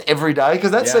length every day?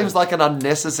 Because that seems like an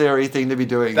unnecessary thing to be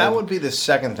doing. That would be the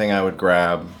second thing I would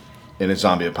grab in a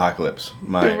zombie apocalypse.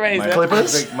 My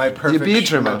clippers, my perfect your beard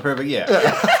trimmer,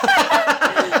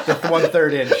 The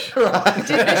 1/3 inch.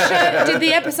 Right. Did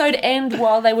the episode end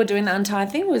while they were doing the untie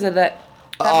thing? Was it that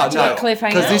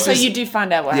cliffhanger? So you do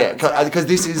find out what happens. Yeah, because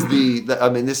this is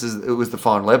it was the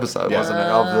final episode, wasn't it,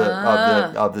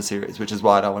 of the series, which is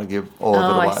why I don't want to give all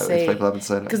of it away if people haven't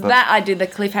seen it. Because I did the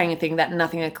cliffhanger thing, that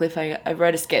nothing a cliffhanger. I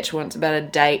wrote a sketch once about a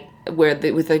date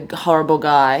with a horrible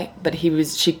guy, but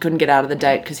she couldn't get out of the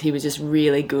date because he was just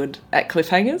really good at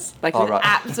cliffhangers. Like,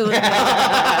 absolutely. So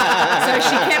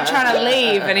she kept trying to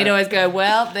leave, and he'd always go,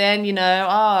 well, then, did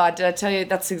I tell you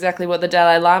that's exactly what the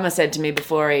Dalai Lama said to me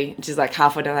before she's like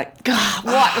halfway down, like, God,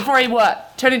 what? Before he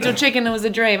what? Turned into a chicken, it was a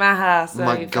dream, aha. So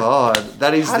my God.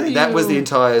 That was the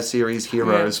entire series,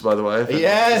 Heroes, by the way.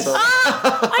 Yes.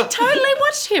 I totally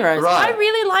watched Heroes. Right. I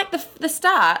really liked the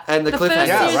start. And the cliffhanger.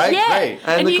 Yeah, right? Great.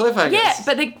 And the cliffhangers. Yeah,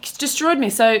 but they destroyed me.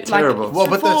 So, terrible.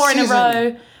 Like, four in a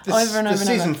row, over and over. The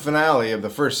season finale of the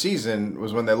first season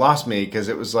was when they lost me because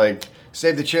it was like,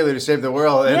 save the cheerleader, save the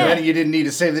world, and then you didn't need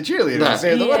to save the cheerleader to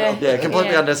save the world. Yeah,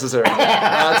 completely unnecessary.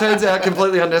 Turns out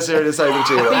completely unnecessary to save the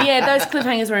cheerleader. But those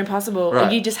cliffhangers were impossible.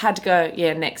 Right. You just had to go,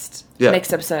 next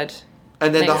episode.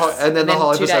 And then the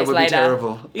whole episode would be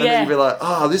terrible. And then you'd be like,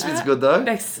 oh, this bit's good though.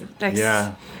 Next.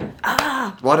 Yeah.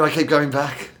 Why do I keep going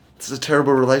back? It's a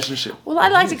terrible relationship. Well, I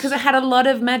liked it because it had a lot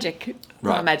of magic.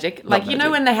 Right. Not magic. Like,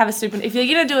 when they have if you're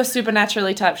going to do a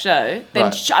supernaturally type show,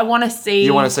 then I want to see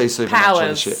you want to see supernatural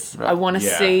powers. Shit. Right. I want to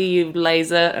see you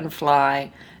laser and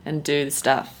fly and do the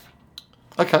stuff.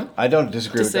 Okay. I don't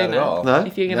disagree with that at all. No?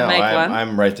 If you're going to make one.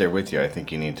 I'm right there with you. I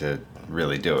think you need to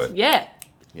really do it. Yeah.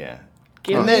 Yeah.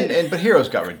 But Heroes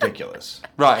got ridiculous.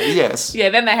 Right, yes.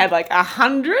 Yeah, then they had like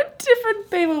 100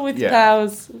 different people with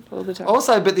powers all the time.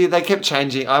 Also, but they kept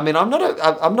changing. I mean, I'm not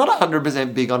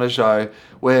 100% big on a show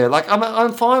where, like,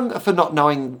 I'm fine for not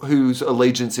knowing whose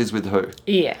allegiance is with who.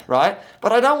 Yeah. Right?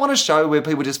 But I don't want a show where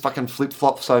people just fucking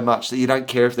flip-flop so much that you don't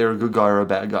care if they're a good guy or a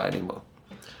bad guy anymore.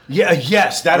 Yeah,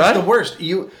 yes, that is the worst.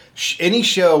 Any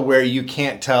show where you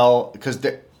can't tell,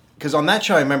 because on that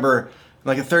show I remember,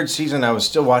 like a third season, I was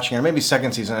still watching, or maybe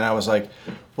second season, and I was like,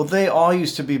 well, they all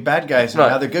used to be bad guys, and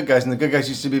now they're good guys, and the good guys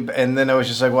used to be... And then I was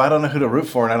just like, well, I don't know who to root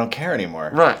for, and I don't care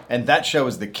anymore. Right. And that show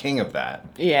was the king of that.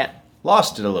 Yeah.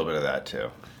 Lost did a little bit of that,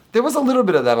 too. There was a little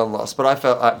bit of that on Lost, but I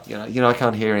felt, I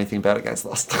can't hear anything bad against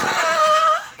Lost.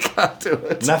 Can't do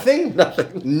it. Nothing?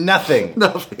 Nothing.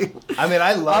 I mean,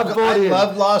 I loved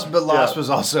Lost, but Lost was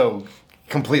also...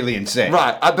 completely insane.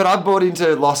 Right, but I bought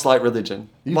into Lost like religion.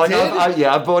 You like, did?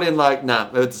 I bought in like,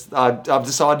 I've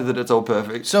decided that it's all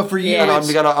perfect. So for you, and I'm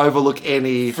going to overlook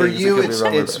any for things you, that could be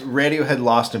wrong it's with it. Radiohead,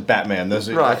 Lost, and Batman. Those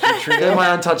are right. They're my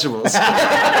untouchables.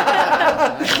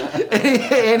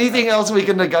 Anything else we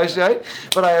can negotiate,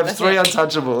 but I have three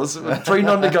untouchables, 3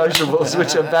 non-negotiables,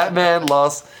 which are Batman,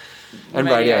 Lost, and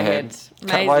Radiohead.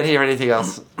 Won't hear anything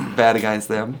else bad against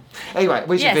them. Anyway,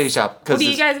 we should finish up. Well,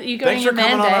 you going thanks for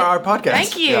coming on our podcast.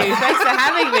 Thank you. Thanks for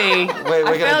having me.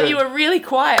 I felt you were really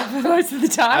quiet for most of the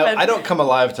time. I don't come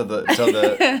alive till the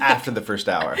after the first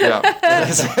hour. Yeah.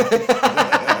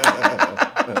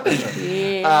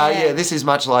 Yeah. yeah. This is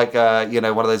much like one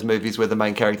of those movies where the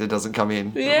main character doesn't come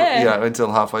in. Yeah.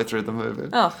 Until halfway through the movie.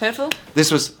 Oh, Hurtful?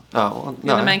 This was. Oh well,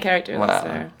 no. You're the main character.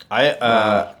 Wow.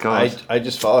 So. I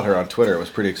just followed her on Twitter. It was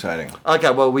pretty exciting.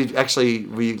 Okay, well we've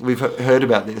heard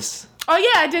about this. Oh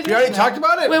yeah, I did. You already talked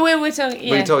about it? We're talking.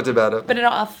 Yeah. We talked about it. But it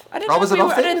off. I don't Oh, know was if it we off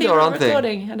were, I thing don't think or we on were thing?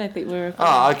 recording. I don't think we were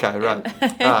recording. Oh, okay,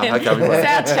 right. Okay, we won't.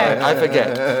 Sound check. I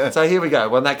forget. So here we go.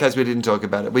 Well, in that case, we didn't talk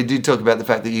about it. We did talk about the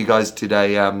fact that you guys did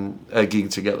a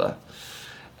gig together.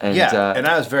 And, and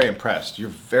I was very impressed. You're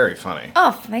very funny.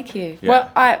 Oh, thank you. Yeah.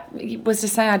 Well, I was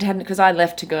just saying I hadn't because I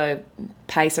left to go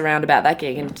pace around about that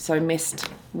gig and so missed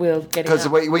Will getting because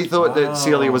up. we thought that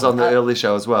Celia was on the early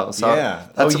show as well. So Yeah.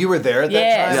 Oh, you were there at that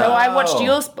Yeah, time? so I watched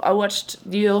Oh. I watched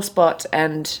your spot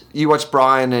and You watched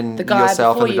Brian and The guy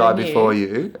yourself and before the you guy and you. before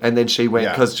you, and then she went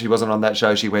Yeah. because she wasn't on that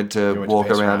show. She went to went to walk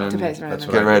pace around around. to and pace around That's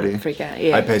and get ready. freak out.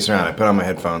 Yeah. I pace around. I put on my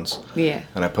headphones. Yeah.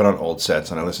 And I put on old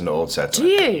sets and I listen to old sets. Do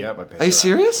you? Yep, I pace Are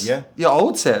you around. serious? Yeah. Your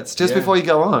old sets just Yeah. before you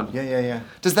go on. Yeah.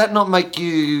 Does that not make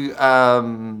you?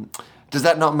 Does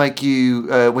that not make you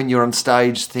when you're on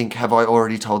stage think, "Have I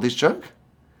already told this joke?"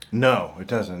 No, it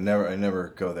doesn't. I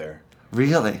never go there.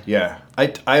 Really? Yeah.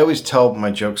 I always tell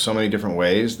my jokes so many different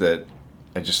ways that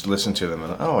I just listen to them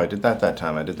and I did that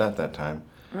time. I did that time.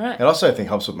 Right. It also I think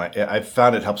helps with I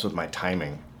found it helps with my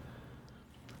timing.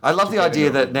 I love the idea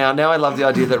that now I love the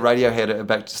idea that Radiohead are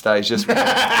back to stage just with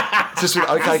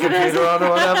OK Computer on or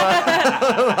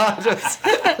whatever.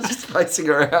 just facing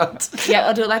around. Yeah,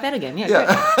 I'll do it like that again. Yeah.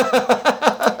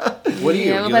 What do you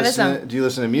Yeah, do? we'll You play this listen, song. do you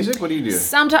listen to music? What do you do?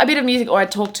 Sometimes a bit of music or I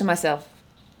talk to myself.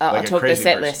 I Like a talk the crazy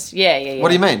set person. list. Yeah. What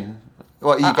do you mean?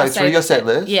 What you I go say through the your set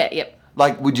list? Yeah, yep.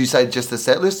 Like, would you say just the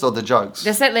set list or the jokes?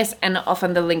 The set list and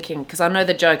often the linking because I know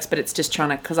the jokes, but it's just trying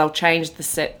to because I'll change the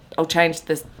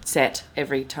set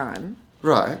every time.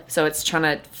 Right. So it's trying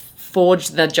to forge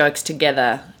the jokes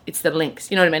together. It's the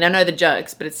links. You know what I mean? I know the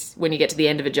jokes, but it's when you get to the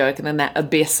end of a joke and then that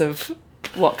abyss of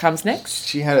what comes next.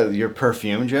 She had your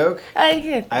perfume joke.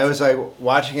 Yeah. I was like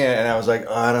watching it and I was like,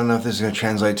 I don't know if this is going to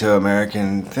translate to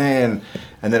American thing.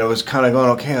 And then it was kind of going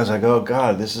okay. I was like, oh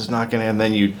God, this is not going to. And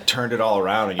then you turned it all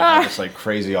around and you had this like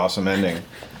crazy awesome ending.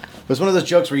 It was one of those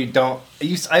jokes where you don't.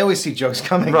 I always see jokes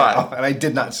coming Right. now, and I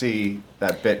did not see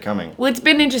that bit coming. Well, it's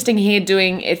been interesting here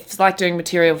it's like doing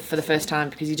material for the first time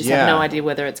because you just have no idea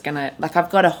whether it's going to, like I've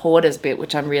got a hoarders bit,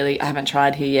 which I haven't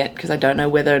tried here yet because I don't know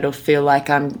whether it'll feel like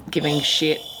I'm giving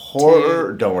shit.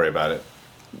 Horror, don't worry about it.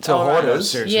 To hoarders?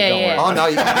 Seriously, Yeah, don't yeah. worry. Oh,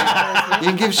 no, you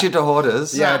can give shit to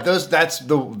hoarders. Yeah,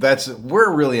 we're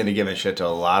really into giving shit to a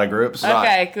lot of groups.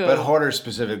 Okay, cool. But hoarders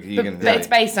specifically, you can. But it's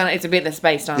based on, it's a bit that's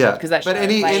based on Yeah, because that but show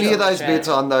any plays of on those Australia. bits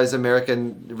on those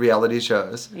American reality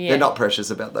shows, Yeah. they're not precious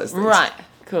about those things. Right,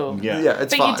 cool. Yeah. Yeah,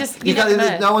 it's But you fine. just- You you can't,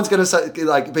 never know. no one's going to say,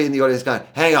 like, be in the audience going,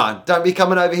 "Hang on, don't be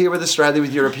coming over here with Australia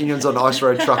with your opinions on ice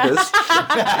road truckers."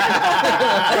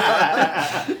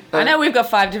 I know we've got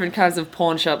 5 different kinds of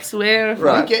pawn shops. Where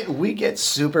Right. We get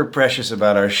super precious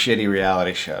about our shitty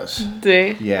reality shows.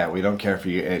 do? Yeah, we don't care for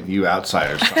you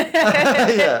outsiders.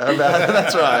 Yeah,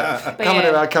 that's right. Coming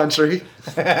yeah. to our country,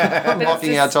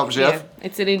 mocking our top chef. Yeah,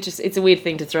 it's a weird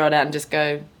thing to throw it out and just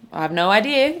go. I have no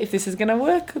idea if this is going to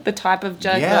work. The type of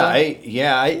joke. I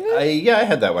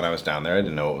had that when I was down there. I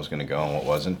didn't know what was going to go and what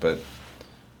wasn't, but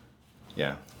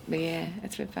yeah. But yeah,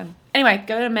 it's been fun. Anyway,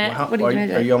 go to Matt. What are you going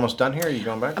to do? Are you almost done here? Are you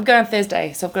going back? I'm going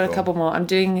Thursday, so I've got a couple more. I'm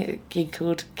doing a gig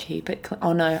called Keep It Clean.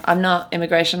 Oh no, I'm not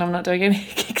immigration. I'm not doing any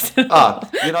gigs at all. Oh,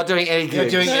 you're not doing any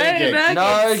gigs. You're doing any gigs.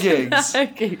 No gigs. No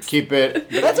gigs. Keep it.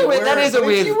 That is a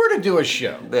weird. If you were to do a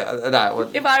show, Yeah, no,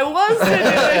 If I was to do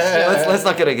a show. let's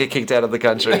not get kicked out of the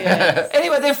country.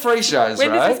 Anyway, they're free shows,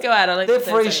 When right? does this go out? They're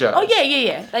free shows. Oh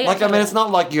yeah. They Like, I mean, it's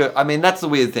not like you're. I mean, that's the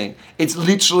weird thing. It's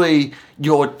literally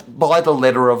you're by the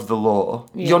letter of the law.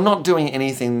 Yeah. You're not doing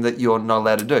anything that you're not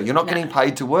allowed to do. You're not No. getting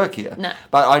paid to work here. No.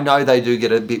 But I know they do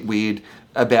get a bit weird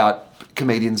about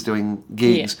comedians doing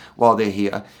gigs while they're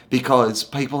here because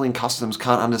people in customs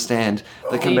can't understand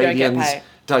that You don't get comedians paid.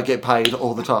 don't get paid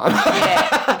all the time.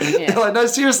 Yeah. Like, no,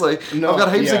 seriously, No, I've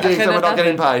got heaps of yeah. gigs and we're not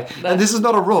getting paid. No. And this is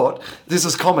not a rort, this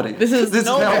is comedy. This is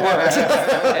how it works.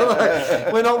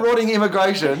 Like, we're not rorting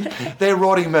immigration, they're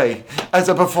rorting me as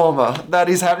a performer. That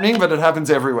is happening, but it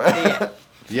happens everywhere.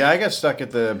 yeah, I got stuck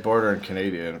at the border in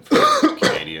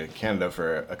Canada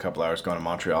for a couple hours going to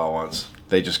Montreal once.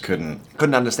 They just couldn't.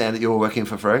 Couldn't understand that you were working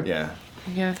for free. Yeah.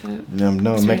 Yeah. No,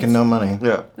 making no money.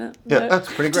 Yeah.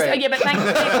 That's pretty great. Yeah, but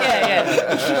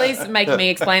please make me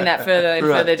explain that further in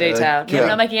further detail. yeah. I'm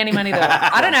not making any money though.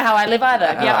 I don't know how I live either.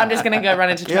 Yeah, I'm just going to go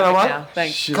run into You know traffic what? now.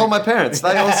 Thanks. Call my parents.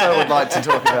 They also would like to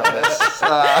talk about this.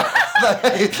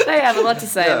 They have a lot to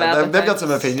say about they've got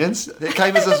some opinions. It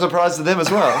came as a surprise to them as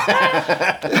well.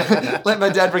 Let my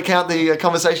dad recount the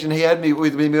conversation he had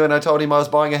with me when I told him I was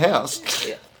buying a house.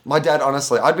 Yeah. My dad,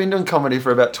 honestly, I'd been doing comedy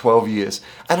for about 12 years,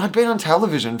 and I'd been on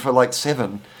television for like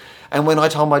 7. And when I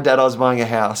told my dad I was buying a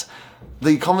house,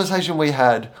 the conversation we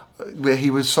had, where he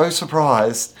was so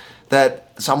surprised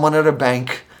that someone at a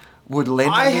bank would lend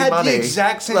me money. I had the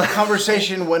exact same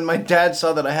conversation when my dad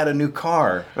saw that I had a new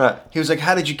car. Right. He was like,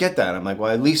 "How did you get that?" I'm like,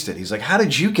 "Well, I leased it." He's like, "How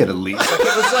did you get a lease?" Like,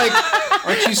 it was like,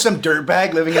 "Aren't you some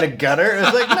dirtbag living in a gutter?" I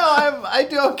was like, "No, I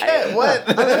do okay." What?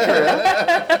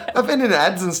 I've been in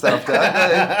ads and stuff,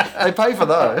 Dad. They pay for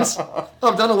those.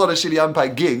 I've done a lot of shitty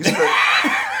unpaid gigs, but...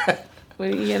 What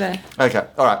are you gonna? Okay,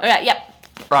 all right. All right. Yep.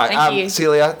 Right, Thank you.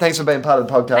 Celia, thanks for being part of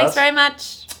the podcast. Thanks very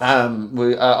much. I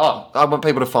want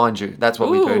people to find you. That's what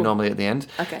we do Ooh. normally at the end.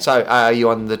 Okay. So, are you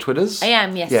on the Twitters? I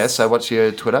am, yes. Yeah, so what's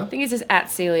your Twitter? I think it's just at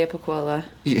Celia Pacquola.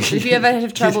 If you ever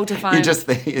have trouble to find... You just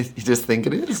think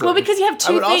it is? Well, because you have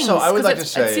two things. I would like to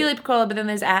It's say... at Celia Pacquola, but then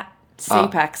there's at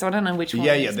CPAC, so I don't know which one.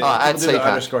 Yeah, it is. at CPAC.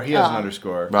 underscore. He has an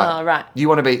underscore. Right. Oh, right. You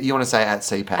want to say at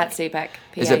CPAC? At CPAC.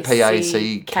 Is it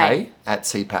PACK? At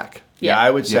CPAC. Yeah,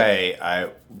 I would say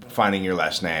finding your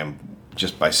last name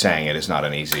just by saying it is not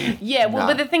an easy... Yeah, well,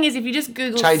 No. but the thing is, if you just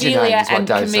Google Change your name Celia is what and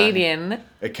Dave's saying. comedian,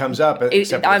 It comes up,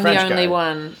 except for I'm the the French only guy.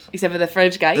 one, except for the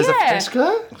French guy. There's yeah. a French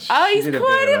guy? Oh, he's did a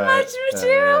quite bit a of much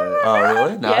material. Oh,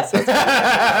 really? Nice. Yeah.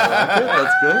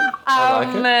 That's good. I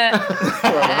like it.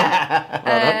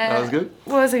 That was good.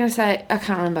 What was I going to say? I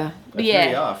can't remember. But yeah.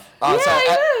 Really off. Oh,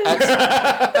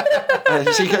 Yeah,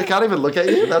 so she can't even look at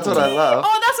you? That's what I love.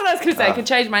 Oh, that's what I was going to say. I could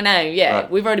change my name. Yeah, Right.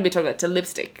 we've already been talking about to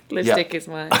lipstick. Lipstick is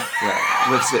my...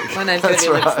 Yeah, lipstick. My name's going to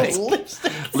be That's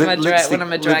lipstick. It's my when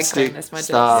I'm a drag queen. That's my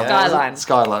star- Skyline.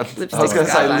 Skyline. Lipstick I was going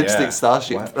to say Skyline. lipstick Yeah.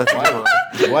 starship. Why- That's a good one.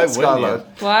 Why Skyline. wouldn't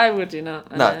you? Why would you not?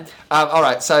 I No. know. All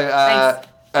right. So Thanks.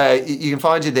 you can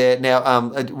find you there now.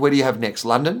 Where do you have next?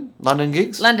 London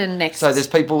gigs. London next. So there's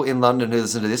people in London who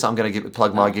listen to this. I'm going to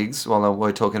plug my gigs while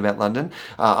we're talking about London.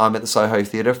 I'm at the Soho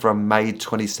Theatre from May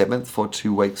 27th for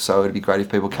 2 weeks. So it'd be great if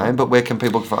people came. But where can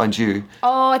people find you?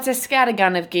 Oh, it's a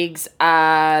scattergun of gigs.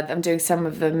 I'm doing some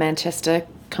of the Manchester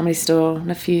Comedy Store and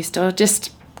a few stores.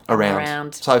 Just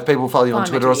around. So if people follow you on Oh,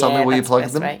 Twitter or something, yeah, will you that's plug the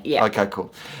best them? way. Yeah. Okay,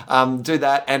 cool. Do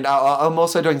that. And I'm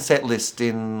also doing Set List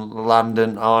in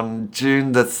London on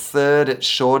June the 3rd at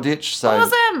Shoreditch. So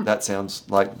Awesome. that sounds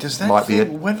like Does that might be it.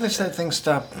 thing, when does that thing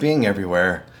stop being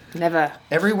everywhere? Never.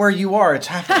 Everywhere you are, it's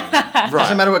happening.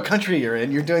 Doesn't matter what country you're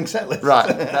in, you're doing set lists. Right,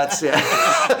 that's yeah.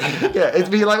 Yeah, it'd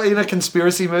be like in a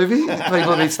conspiracy movie. People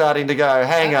would be starting to go,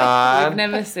 hang on. I've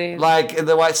never seen. Like in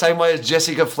the same way as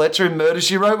Jessica Fletcher in Murder,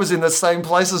 She Wrote was in the same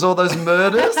place as all those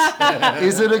murders.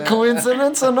 Is it a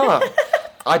coincidence or not?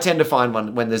 I tend to find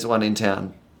one when there's one in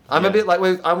town. I'm a bit like,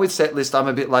 I'm with Setlist, I'm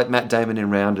a bit like Matt Damon in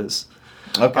Rounders.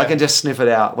 Okay. I can just sniff it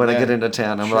out when I get into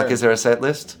town. I'm like, Sure. is there a set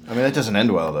list? I mean, that doesn't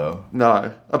end well, though.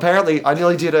 No. Apparently, I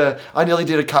nearly did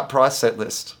a cut price set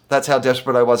list. That's how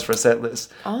desperate I was for a set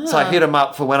list. So I hit him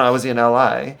up for when I was in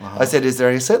LA. I said, is there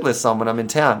any set lists on when I'm in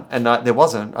town? And there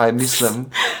wasn't. I missed them.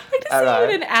 I just see you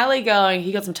in an alley going,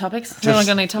 you got some topics? No one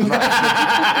got any topics?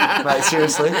 Mate,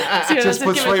 seriously. Just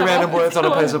put give me 3 a random couple. words on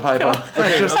a piece of paper.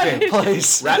 Just, okay.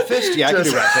 please. Rat fist? Yeah, I can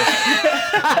do rat fist.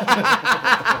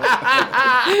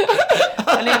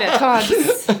 I need it. Come on.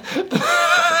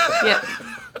 Yep.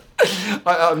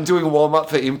 I'm doing warm-up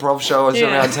for improv shows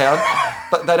around town.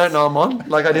 But they don't know I'm on.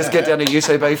 Like, I just get down to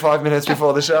UCB 5 minutes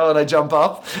before the show and I jump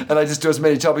up and I just do as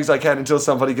many topics as I can until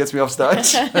somebody gets me off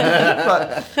stage.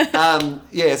 But,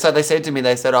 so they said to me,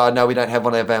 oh, no, we don't have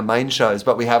one of our main shows,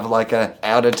 but we have like a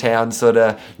out-of-town sort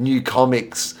of new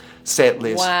comics set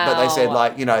list. Wow. But they said,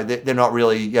 like, you know, they're not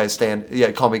really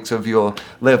comics of your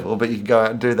level, but you can go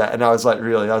out and do that. And I was like,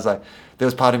 really? I was like, there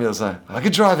was part of me that was like, I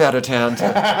could drive out of town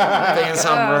to be in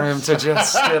some room to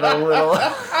just get a little...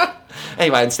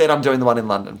 Anyway, instead I'm doing the one in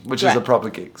London, which is a proper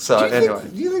gig. So Do anyway.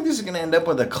 you think this is going to end up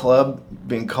with a club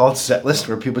being called set list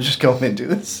where people just go in and do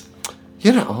this?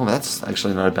 You know, that's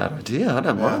actually not a bad idea. I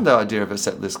don't mind the idea of a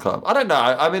set list club. I don't know.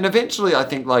 I mean, eventually I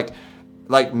think like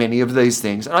many of these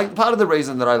things, and part of the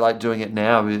reason that I like doing it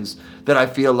now is that I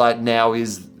feel like now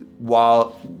is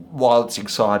while it's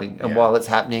exciting and while it's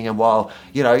happening and while,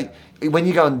 you know, when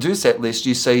you go and do set lists,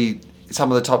 you see some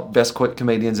of the top best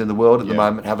comedians in the world at the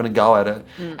moment having a go at it.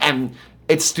 And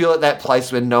it's still at that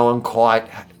place where no one quite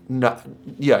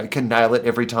can nail it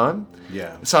every time.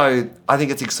 Yeah. So I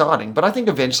think it's exciting. But I think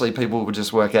eventually people will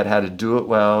just work out how to do it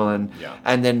well and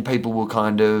then people will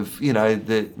kind of, you know,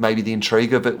 maybe the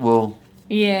intrigue of it will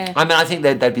Yeah. I mean, I think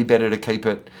that'd be better to keep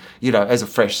it, as a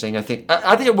fresh thing. I think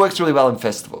it works really well in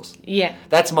festivals. Yeah.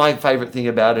 That's my favourite thing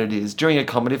about it is during a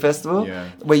comedy festival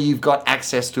where you've got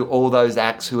access to all those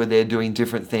acts who are there doing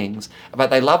different things. But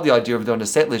they love the idea of doing a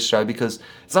set list show because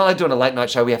it's not like doing a late night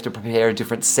show where you have to prepare a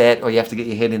different set or you have to get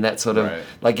your head in that sort of,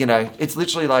 it's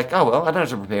literally like, oh, well, I don't have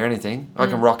to prepare anything. I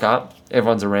can rock up.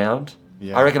 Everyone's around.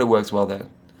 Yeah. I reckon it works well there.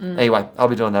 Anyway, I'll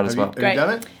be doing that as well. Have you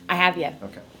done it? I have, yeah.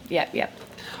 Okay. Yep.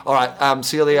 All right,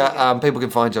 Celia, people can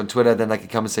find you on Twitter, then they can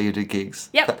come and see you do gigs.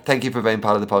 Yep. Thank you for being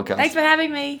part of the podcast. Thanks for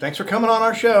having me. Thanks for coming on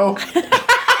our show.